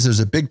that means there's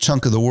a big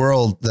chunk of the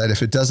world that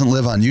if it doesn't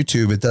live on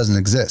YouTube, it doesn't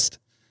exist.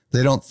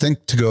 They don't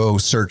think to go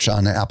search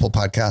on the Apple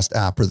Podcast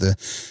app or the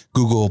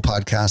Google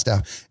Podcast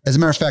app. As a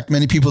matter of fact,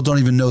 many people don't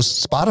even know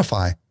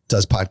Spotify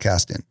does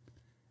podcasting,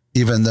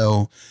 even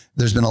though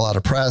there's been a lot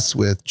of press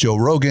with Joe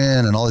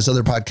Rogan and all these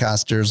other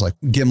podcasters like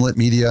Gimlet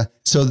Media.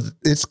 So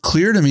it's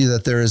clear to me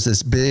that there is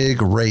this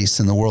big race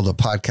in the world of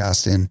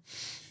podcasting.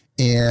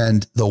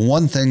 And the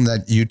one thing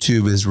that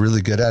YouTube is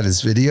really good at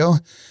is video.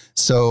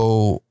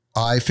 So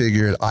I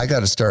figured I got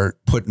to start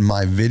putting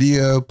my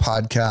video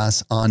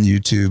podcasts on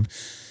YouTube,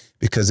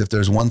 because if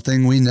there's one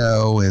thing we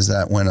know is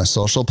that when a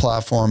social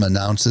platform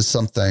announces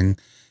something,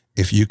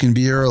 if you can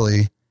be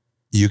early,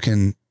 you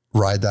can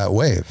ride that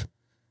wave.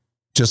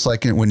 Just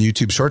like when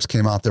YouTube Shorts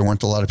came out, there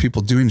weren't a lot of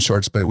people doing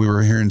shorts, but we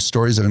were hearing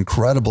stories of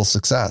incredible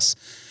success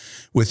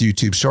with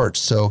YouTube Shorts.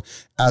 So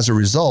as a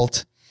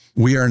result,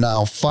 we are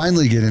now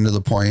finally getting to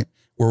the point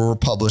where we're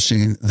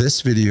publishing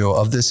this video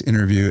of this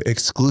interview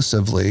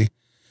exclusively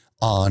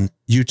on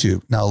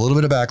YouTube. Now, a little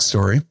bit of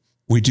backstory.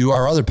 We do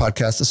our other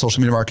podcast, the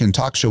Social Media Marketing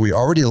Talk Show. We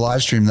already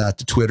live streamed that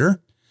to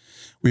Twitter.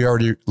 We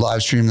already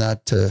live streamed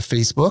that to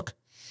Facebook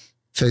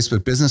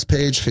business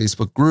page,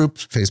 Facebook group,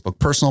 Facebook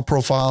personal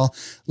profile,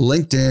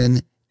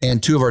 LinkedIn,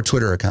 and 2 of our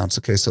Twitter accounts.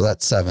 Okay, so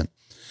that's 7.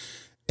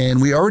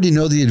 And we already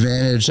know the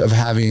advantage of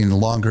having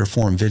longer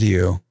form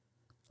video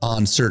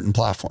on certain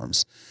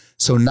platforms.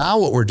 So now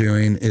what we're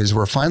doing is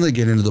we're finally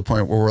getting to the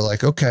point where we're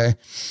like, okay,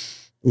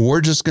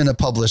 we're just going to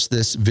publish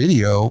this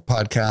video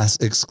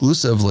podcast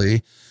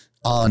exclusively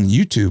on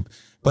YouTube.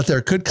 But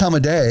there could come a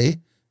day,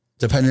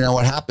 depending on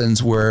what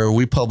happens, where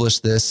we publish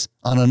this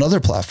on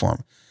another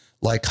platform.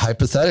 Like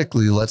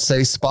hypothetically, let's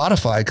say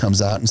Spotify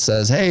comes out and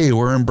says, hey,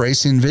 we're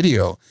embracing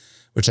video,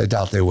 which I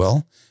doubt they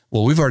will.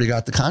 Well, we've already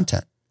got the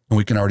content and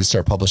we can already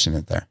start publishing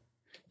it there.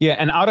 Yeah.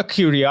 And out of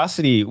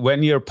curiosity,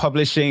 when you're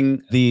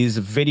publishing these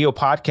video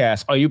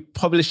podcasts, are you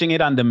publishing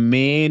it on the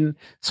main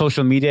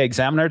Social Media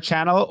Examiner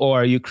channel,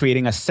 or are you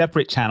creating a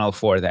separate channel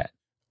for that?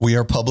 We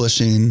are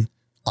publishing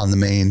on the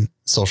main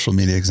Social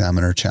Media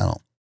Examiner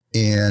channel.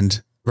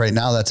 And right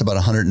now that's about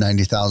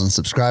 190,000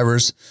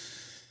 subscribers.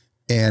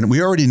 And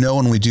we already know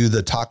when we do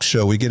the talk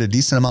show, we get a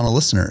decent amount of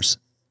listeners.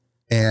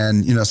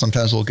 And,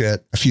 sometimes we'll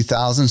get a few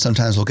thousand,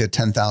 sometimes we'll get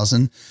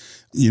 10,000,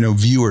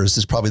 viewers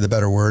is probably the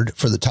better word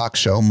for the talk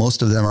show.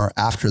 Most of them are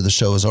after the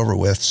show is over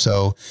with.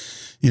 So,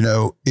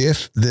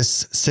 if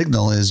this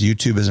signal is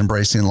YouTube is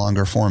embracing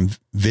longer form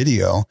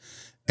video,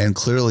 and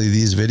clearly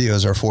these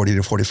videos are 40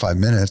 to 45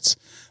 minutes,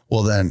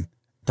 well, then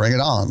bring it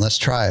on. Let's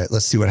try it.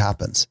 Let's see what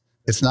happens.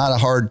 It's not a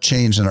hard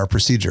change in our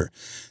procedure.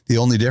 The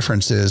only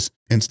difference is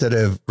instead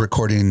of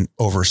recording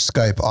over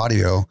Skype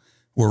audio,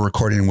 we're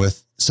recording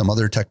with some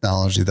other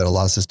technology that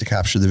allows us to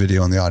capture the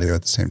video and the audio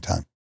at the same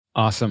time.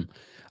 Awesome.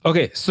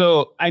 Okay.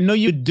 So I know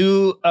you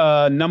do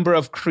a number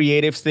of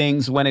creative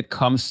things when it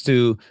comes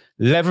to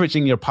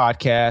leveraging your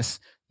podcast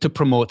to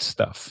promote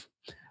stuff.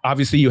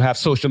 Obviously, you have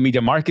Social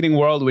Media Marketing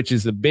World, which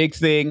is a big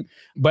thing.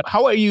 But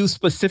how are you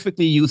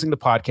specifically using the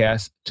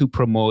podcast to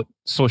promote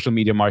Social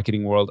Media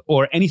Marketing World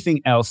or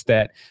anything else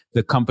that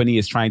the company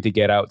is trying to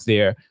get out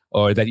there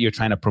or that you're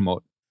trying to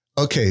promote?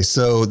 Okay,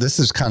 so this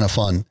is kind of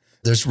fun.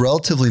 There's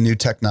relatively new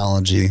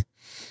technology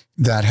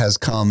that has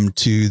come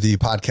to the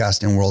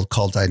podcasting world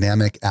called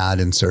dynamic ad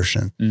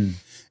insertion.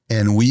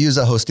 And we use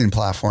a hosting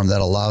platform that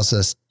allows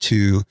us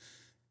to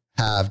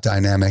have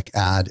dynamic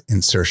ad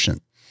insertion.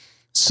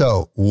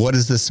 So what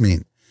does this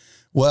mean?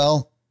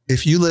 Well,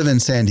 if you live in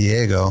San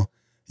Diego,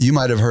 you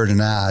might have heard an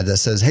ad that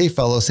says, "Hey,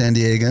 fellow San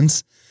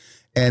Diegans."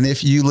 And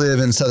if you live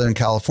in Southern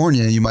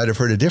California, you might have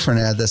heard a different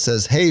ad that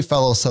says, "Hey,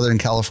 fellow Southern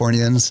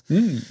Californians."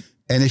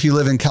 And if you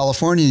live in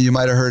California, you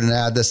might have heard an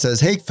ad that says,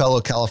 "Hey, fellow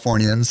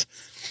Californians."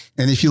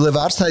 And if you live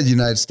outside the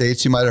United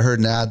States, you might have heard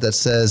an ad that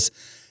says,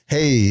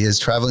 "Hey, is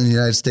traveling in the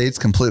United States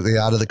completely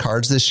out of the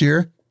cards this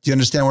year?" Do you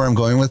understand where I'm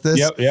going with this?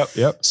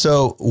 Yep.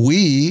 So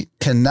we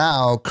can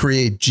now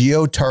create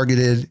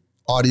geo-targeted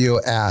audio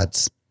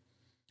ads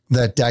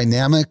that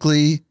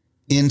dynamically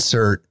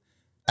insert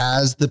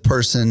as the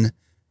person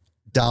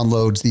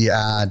downloads the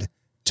ad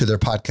to their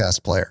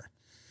podcast player.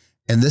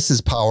 And this is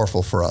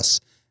powerful for us.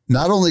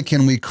 Not only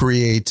can we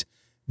create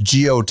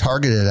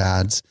geo-targeted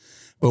ads,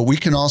 but we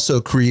can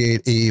also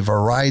create a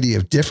variety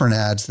of different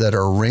ads that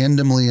are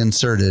randomly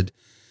inserted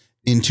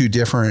into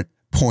different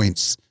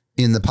points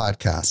in the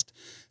podcast.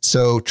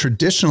 So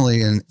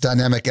traditionally in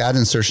dynamic ad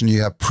insertion,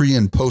 you have pre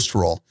and post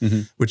roll,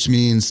 which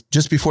means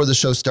just before the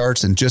show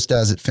starts and just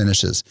as it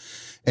finishes.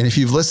 And if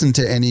you've listened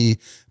to any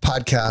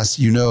podcasts,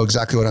 you know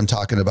exactly what I'm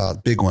talking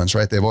about. Big ones,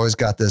 right? They've always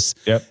got this,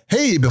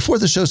 "Hey, before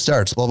the show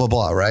starts, blah, blah,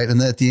 blah," right? And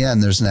then at the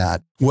end, there's an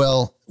ad.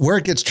 Well, where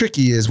it gets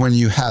tricky is when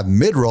you have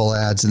mid-roll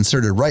ads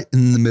inserted right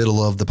in the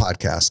middle of the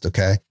podcast,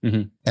 okay?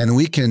 And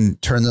we can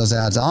turn those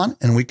ads on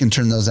and we can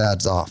turn those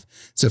ads off.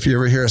 So if you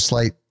ever hear a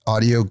slight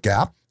audio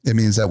gap, it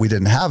means that we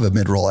didn't have a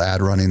mid-roll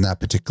ad running that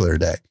particular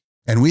day.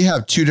 And we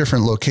have two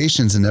different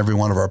locations in every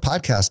one of our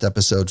podcast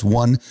episodes,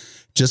 one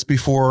just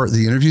before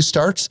the interview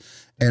starts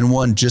and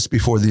one just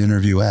before the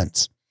interview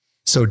ends.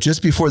 So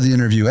just before the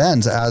interview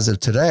ends, as of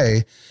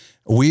today,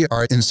 we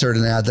are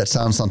inserting an ad that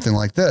sounds something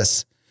like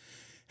this.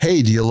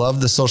 "Hey, do you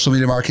love the Social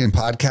Media Marketing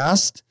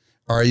Podcast?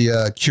 Are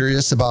you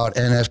curious about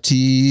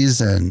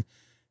NFTs and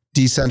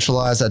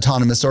decentralized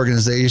autonomous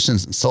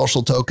organizations and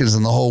social tokens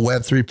and the whole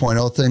Web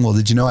 3.0 thing? Well,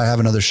 did you know I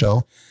have another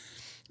show?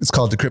 It's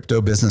called the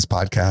Crypto Business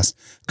Podcast.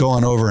 Go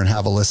on over and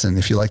have a listen.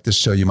 If you like this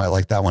show, you might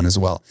like that one as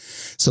well."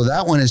 So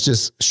that one is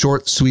just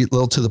short, sweet,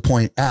 little to the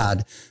point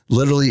ad,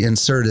 literally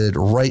inserted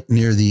right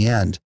near the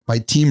end. My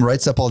team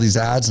writes up all these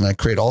ads and I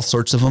create all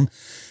sorts of them.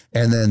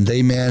 And then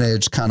they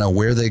manage kind of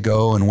where they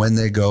go and when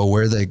they go,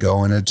 where they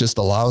go. And it just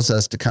allows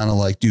us to kind of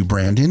like do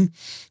branding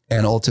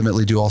and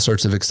ultimately do all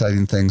sorts of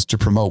exciting things to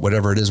promote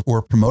whatever it is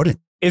we're promoting.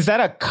 Is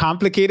that a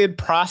complicated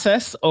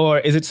process, or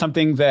is it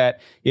something that,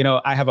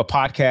 I have a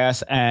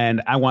podcast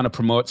and I want to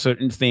promote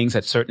certain things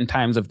at certain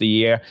times of the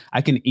year?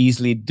 I can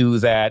easily do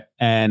that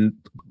and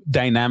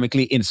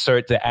dynamically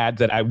insert the ad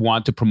that I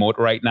want to promote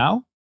right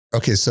now?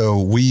 Okay,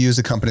 so we use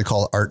a company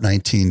called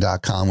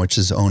art19.com, which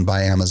is owned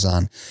by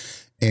Amazon.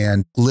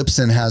 And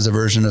Libsyn has a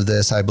version of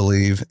this, I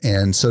believe,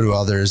 and so do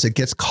others. It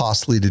gets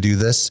costly to do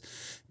this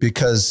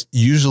because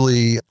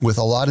usually with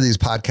a lot of these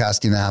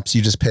podcasting apps,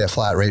 you just pay a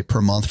flat rate per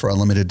month for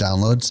unlimited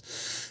downloads.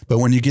 But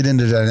when you get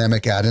into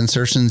dynamic ad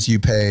insertions, you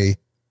pay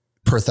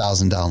per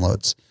 1,000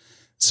 downloads.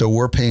 So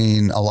we're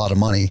paying a lot of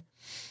money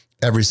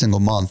every single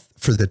month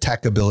for the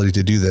tech ability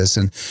to do this.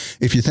 And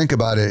if you think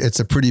about it, it's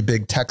a pretty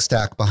big tech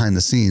stack behind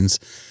the scenes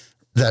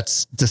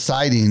that's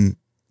deciding,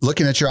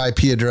 looking at your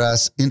IP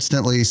address,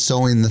 instantly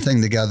sewing the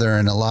thing together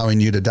and allowing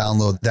you to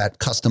download that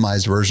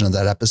customized version of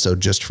that episode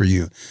just for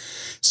you.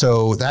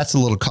 So that's a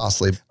little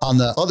costly. On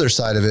the other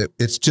side of it,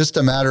 it's just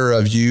a matter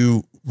of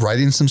you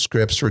writing some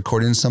scripts,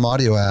 recording some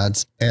audio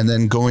ads, and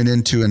then going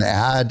into an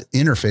ad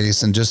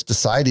interface and just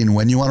deciding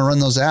when you want to run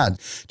those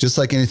ads. Just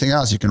like anything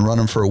else, you can run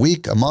them for a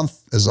week, a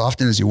month, as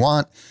often as you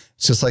want.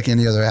 It's just like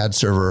any other ad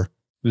server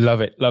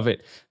Love it. Love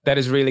it. That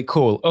is really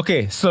cool.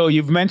 Okay. So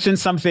you've mentioned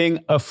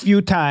something a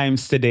few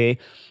times today,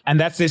 and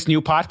that's this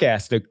new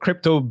podcast, the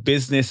Crypto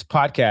Business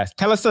Podcast.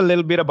 Tell us a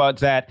little bit about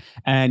that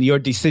and your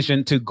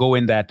decision to go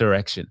in that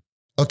direction.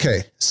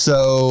 Okay.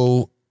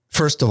 So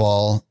first of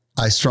all,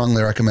 I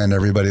strongly recommend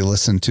everybody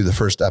listen to the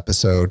first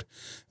episode.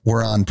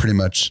 We're on pretty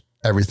much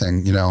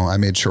everything. I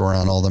made sure we're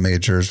on all the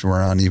majors.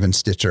 We're on even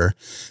Stitcher,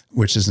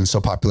 which isn't so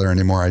popular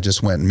anymore. I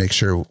just went and make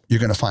sure you're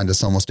going to find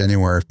us almost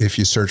anywhere if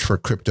you search for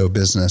Crypto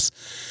Business.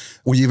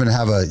 We even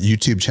have a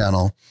YouTube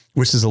channel,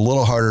 which is a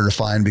little harder to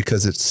find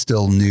because it's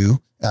still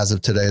new. As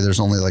of today,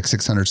 there's only like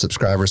 600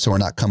 subscribers, so we're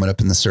not coming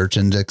up in the search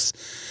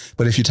index.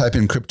 But if you type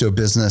in Crypto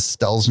Business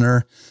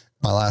Stelzner,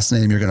 my last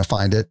name, you're going to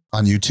find it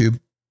on YouTube.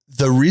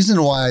 The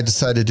reason why I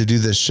decided to do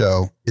this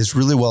show is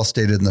really well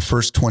stated in the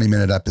first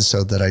 20-minute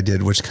episode that I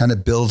did, which kind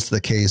of builds the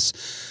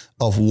case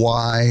of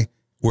why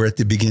we're at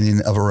the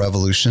beginning of a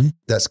revolution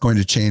that's going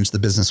to change the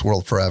business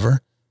world forever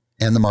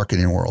and the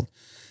marketing world.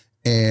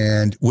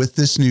 And with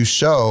this new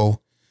show,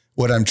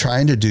 what I'm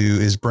trying to do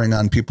is bring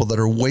on people that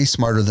are way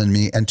smarter than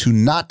me and to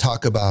not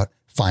talk about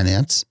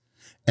finance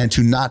and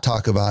to not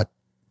talk about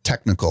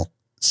technical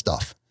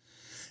stuff.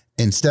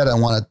 Instead, I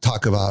want to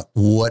talk about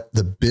what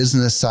the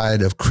business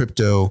side of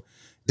crypto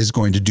is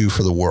going to do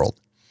for the world.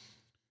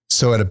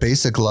 So at a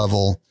basic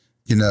level,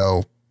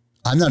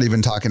 I'm not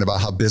even talking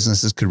about how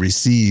businesses could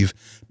receive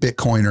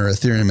Bitcoin or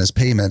Ethereum as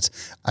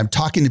payments. I'm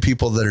talking to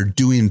people that are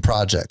doing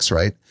projects,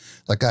 right?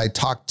 Like I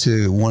talked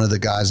to one of the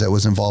guys that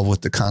was involved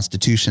with the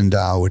Constitution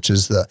DAO, which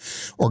is the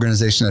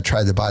organization that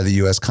tried to buy the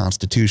US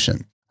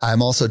Constitution.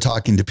 I'm also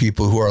talking to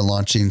people who are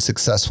launching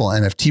successful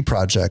NFT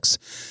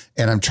projects,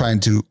 and I'm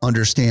trying to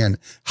understand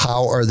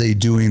how are they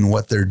doing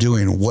what they're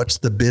doing? What's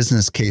the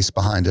business case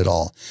behind it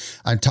all?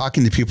 I'm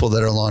talking to people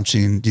that are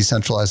launching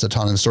decentralized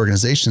autonomous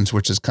organizations,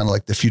 which is kind of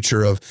like the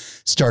future of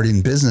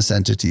starting business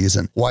entities.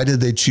 And why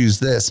did they choose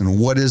this? And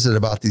what is it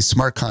about these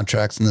smart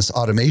contracts and this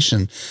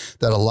automation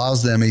that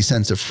allows them a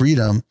sense of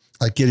freedom,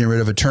 like getting rid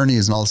of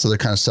attorneys and all this other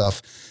kind of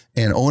stuff,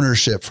 and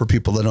ownership for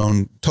people that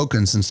own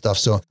tokens and stuff.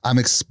 So I'm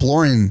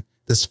exploring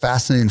this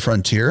fascinating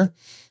frontier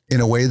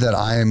in a way that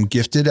I am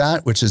gifted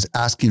at, which is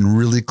asking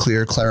really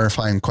clear,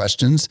 clarifying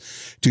questions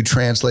to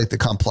translate the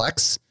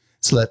complex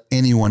so that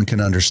anyone can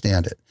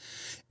understand it.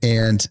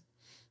 And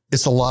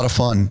it's a lot of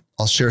fun.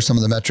 I'll share some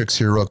of the metrics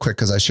here real quick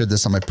because I shared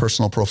this on my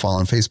personal profile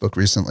on Facebook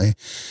recently.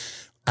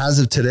 As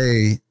of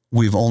today,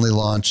 we've only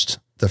launched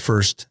the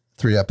first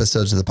 3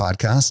 episodes of the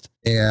podcast,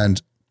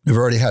 and we've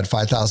already had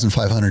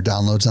 5,500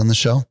 downloads on the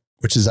show,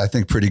 which is, I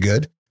think, pretty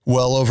good.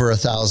 Well over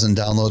 1,000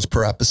 downloads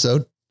per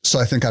episode. So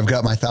I think I've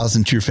got my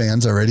 1,000 true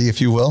fans already, if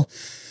you will.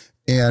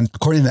 And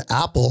according to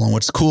Apple, and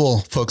what's cool,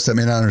 folks that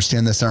may not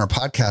understand this in our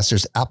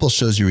podcasters, Apple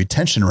shows you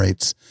retention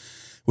rates,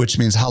 which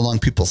means how long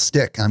people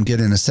stick. I'm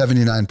getting a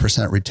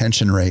 79%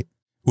 retention rate,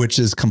 which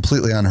is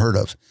completely unheard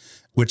of,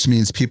 which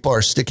means people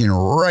are sticking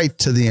right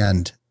to the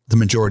end. The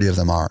majority of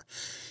them are.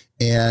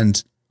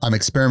 And I'm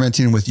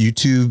experimenting with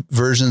YouTube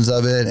versions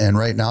of it. And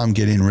right now I'm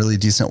getting really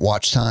decent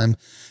watch time.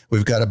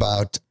 We've got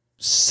about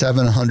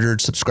 700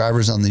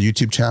 subscribers on the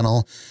YouTube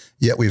channel.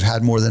 Yet we've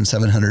had more than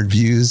 700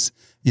 views,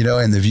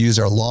 and the views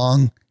are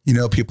long.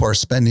 People are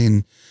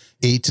spending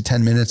 8 to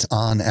 10 minutes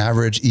on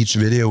average each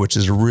video, which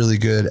is a really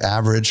good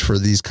average for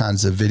these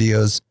kinds of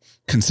videos,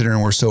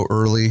 considering we're so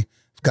early.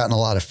 I've gotten a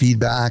lot of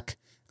feedback.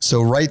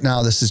 So right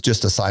now, this is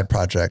just a side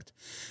project.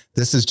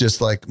 This is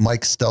just like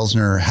Mike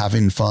Stelzner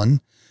having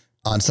fun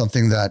on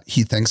something that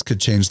he thinks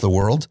could change the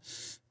world.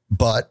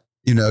 But,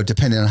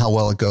 depending on how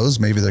well it goes,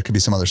 maybe there could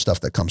be some other stuff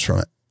that comes from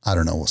it. I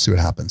don't know. We'll see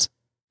what happens.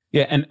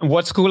 Yeah. And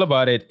what's cool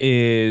about it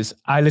is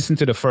I listened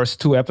to the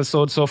first 2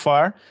 episodes so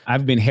far.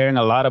 I've been hearing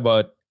a lot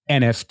about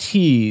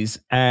NFTs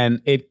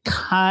and it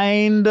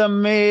kind of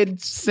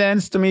made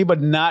sense to me, but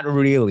not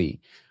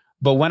really.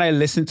 But when I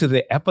listened to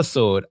the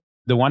episode,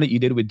 the one that you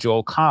did with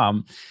Joel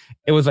Comm,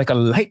 it was like a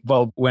light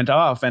bulb went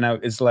off and I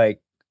was like,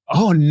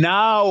 oh,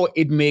 now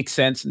it makes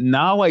sense.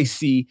 Now I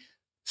see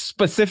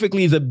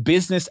specifically the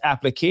business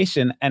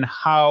application and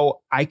how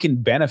I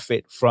can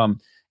benefit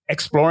from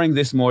exploring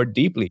this more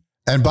deeply.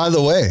 And by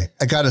the way,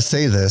 I got to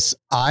say this,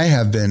 I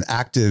have been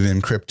active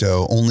in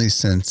crypto only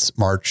since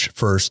March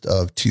 1st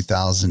of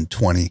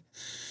 2020.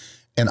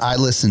 And I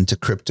listen to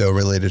crypto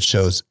related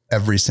shows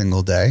every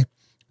single day.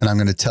 And I'm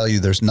going to tell you,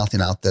 there's nothing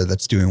out there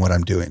that's doing what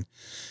I'm doing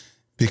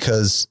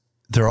because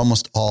they're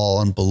almost all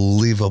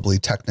unbelievably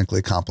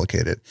technically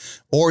complicated.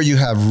 Or you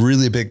have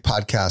really big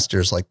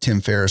podcasters like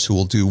Tim Ferriss who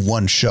will do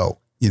one show,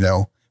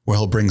 where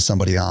he'll bring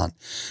somebody on.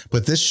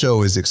 But this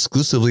show is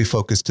exclusively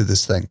focused to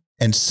this thing.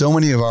 And so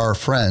many of our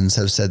friends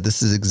have said,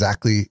 this is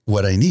exactly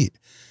what I need.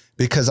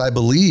 Because I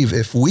believe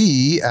if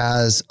we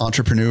as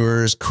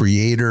entrepreneurs,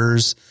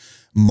 creators,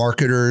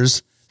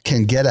 marketers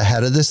can get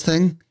ahead of this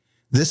thing,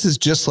 this is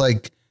just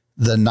like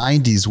the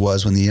 90s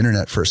was when the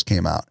internet first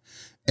came out.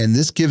 And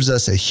this gives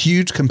us a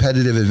huge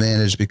competitive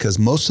advantage because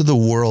most of the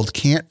world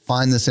can't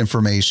find this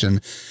information,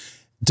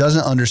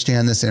 doesn't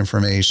understand this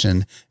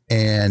information.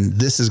 And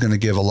this is going to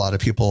give a lot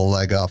of people a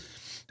leg up.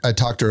 I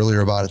talked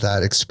earlier about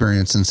that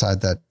experience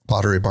inside that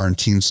Pottery Barn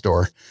teen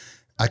store.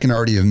 I can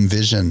already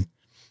envision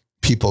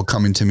people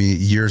coming to me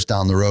years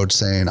down the road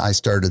saying, I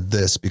started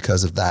this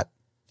because of that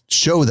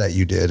show that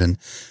you did. And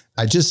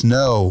I just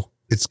know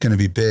it's going to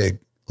be big,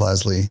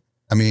 Leslie.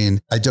 I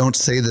mean, I don't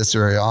say this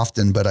very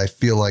often, but I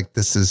feel like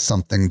this is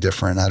something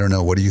different. I don't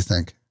know. What do you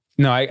think?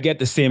 No, I get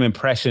the same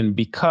impression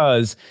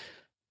because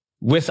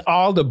with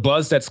all the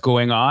buzz that's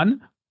going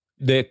on,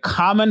 the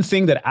common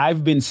thing that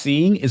I've been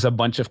seeing is a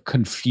bunch of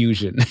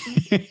confusion.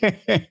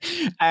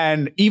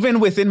 And even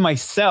within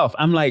myself,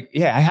 I'm like,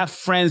 yeah, I have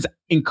friends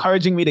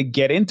encouraging me to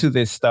get into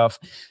this stuff.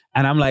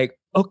 And I'm like,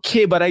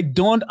 okay, but I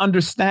don't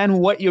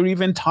understand what you're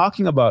even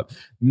talking about.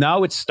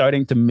 Now it's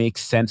starting to make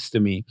sense to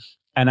me.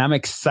 And I'm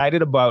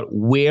excited about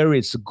where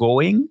it's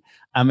going.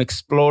 I'm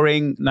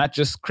exploring not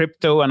just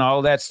crypto and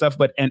all that stuff,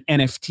 but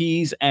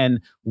NFTs and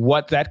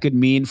what that could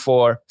mean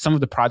for some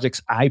of the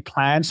projects I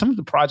plan, some of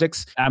the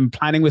projects I'm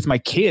planning with my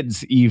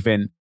kids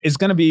even. It's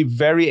going to be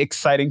very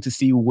exciting to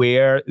see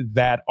where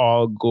that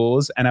all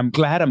goes. And I'm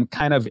glad I'm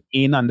kind of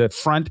in on the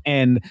front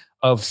end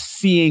of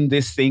seeing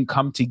this thing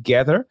come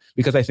together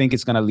because I think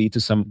it's going to lead to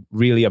some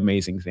really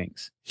amazing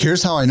things.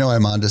 Here's how I know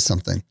I'm onto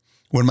something.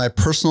 When my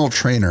personal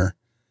trainer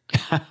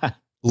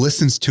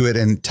listens to it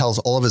and tells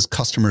all of his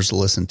customers to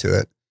listen to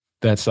it.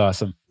 That's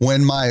awesome.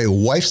 When my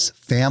wife's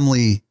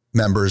family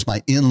members,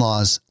 my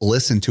in-laws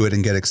listen to it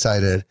and get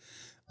excited,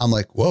 I'm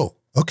like, whoa,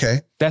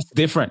 okay. That's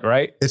different,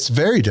 right? It's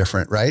very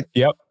different, right?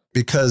 Yep.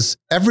 Because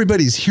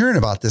everybody's hearing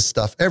about this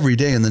stuff every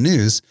day in the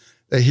news.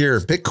 They hear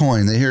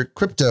Bitcoin, they hear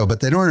crypto, but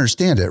they don't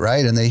understand it,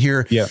 right? And they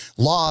hear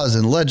laws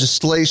and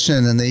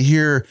legislation, and they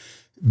hear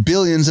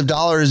billions of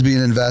dollars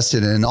being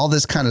invested in all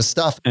this kind of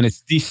stuff. And it's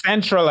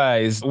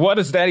decentralized. What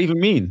does that even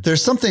mean?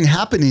 There's something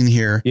happening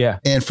here. Yeah.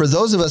 And for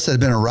those of us that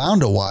have been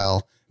around a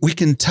while, we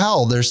can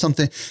tell there's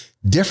something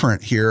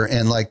different here.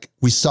 And like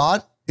we saw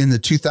it in the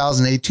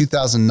 2008,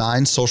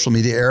 2009 social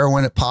media era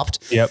when it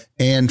popped. Yep.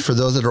 And for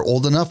those that are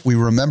old enough, we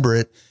remember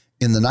it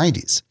in the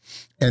 90s.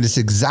 And it's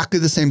exactly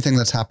the same thing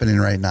that's happening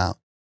right now.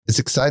 It's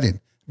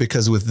exciting.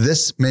 Because with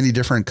this many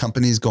different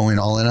companies going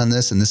all in on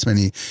this and this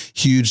many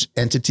huge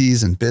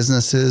entities and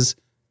businesses,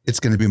 it's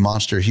going to be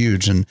monster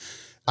huge. And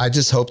I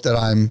just hope that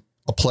I'm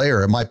a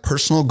player. And my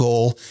personal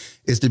goal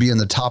is to be in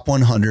the top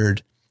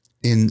 100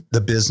 in the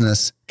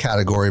business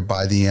category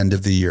by the end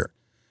of the year.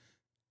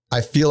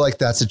 I feel like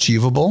that's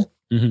achievable,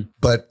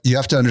 but you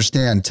have to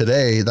understand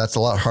today, that's a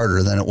lot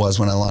harder than it was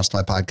when I launched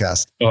my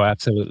podcast. Oh,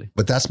 absolutely.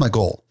 But that's my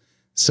goal.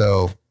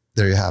 So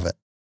there you have it.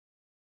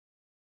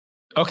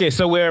 Okay,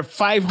 so we're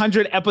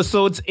 500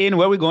 episodes in.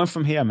 Where are we going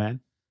from here, man?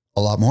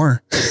 A lot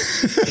more.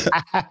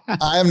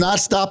 I am not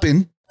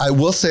stopping. I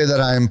will say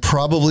that I'm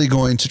probably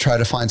going to try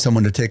to find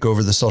someone to take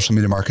over the social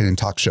media marketing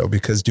talk show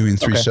because doing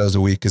 3 shows a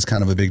week is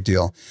kind of a big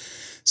deal.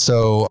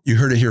 So you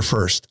heard it here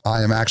first.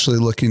 I am actually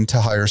looking to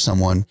hire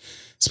someone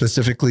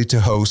specifically to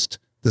host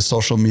the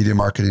social media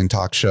marketing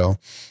talk show.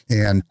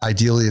 And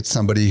ideally it's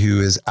somebody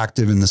who is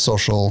active in the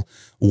social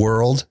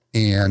world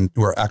and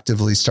we're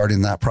actively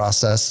starting that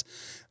process.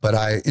 But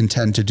I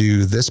intend to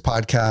do this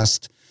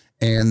podcast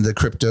and the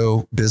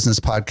crypto business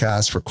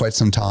podcast for quite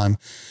some time.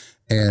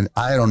 And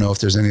I don't know if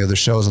there's any other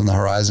shows on the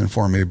horizon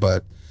for me,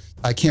 but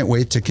I can't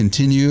wait to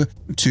continue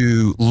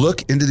to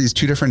look into these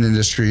 2 different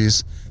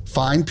industries,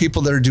 find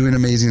people that are doing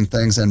amazing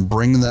things and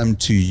bring them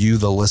to you,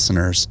 the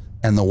listeners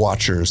and the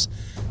watchers.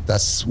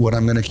 That's what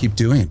I'm going to keep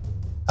doing.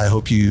 I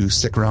hope you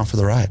stick around for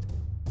the ride.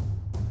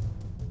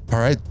 All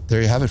right,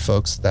 there you have it,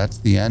 folks. That's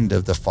the end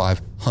of the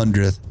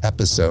 500th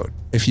episode.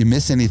 If you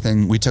miss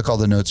anything, we took all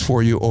the notes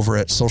for you over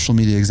at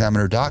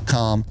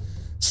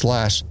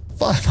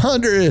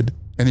socialmediaexaminer.com/500.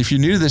 And if you're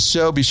new to this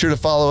show, be sure to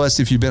follow us.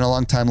 If you've been a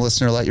long-time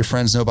listener, let your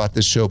friends know about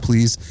this show,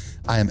 please.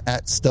 I am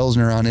at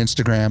Stelzner on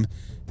Instagram.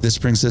 This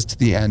brings us to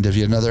the end of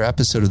yet another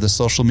episode of the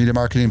Social Media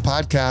Marketing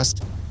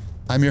Podcast.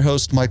 I'm your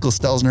host, Michael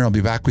Stelzner. I'll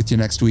be back with you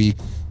next week.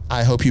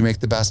 I hope you make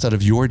the best out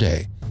of your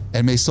day.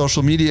 And may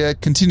social media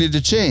continue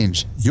to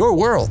change your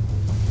world.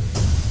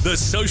 The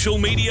Social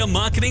Media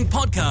Marketing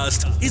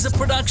Podcast is a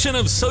production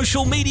of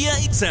Social Media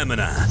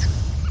Examiner.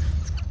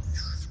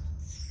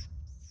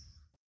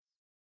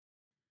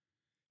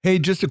 Hey,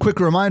 just a quick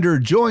reminder,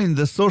 join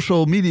the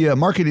Social Media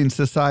Marketing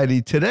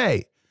Society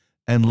today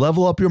and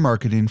level up your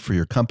marketing for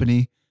your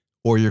company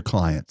or your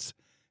clients.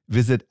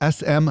 Visit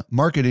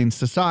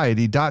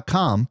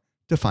smmarketingsociety.com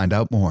to find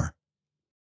out more.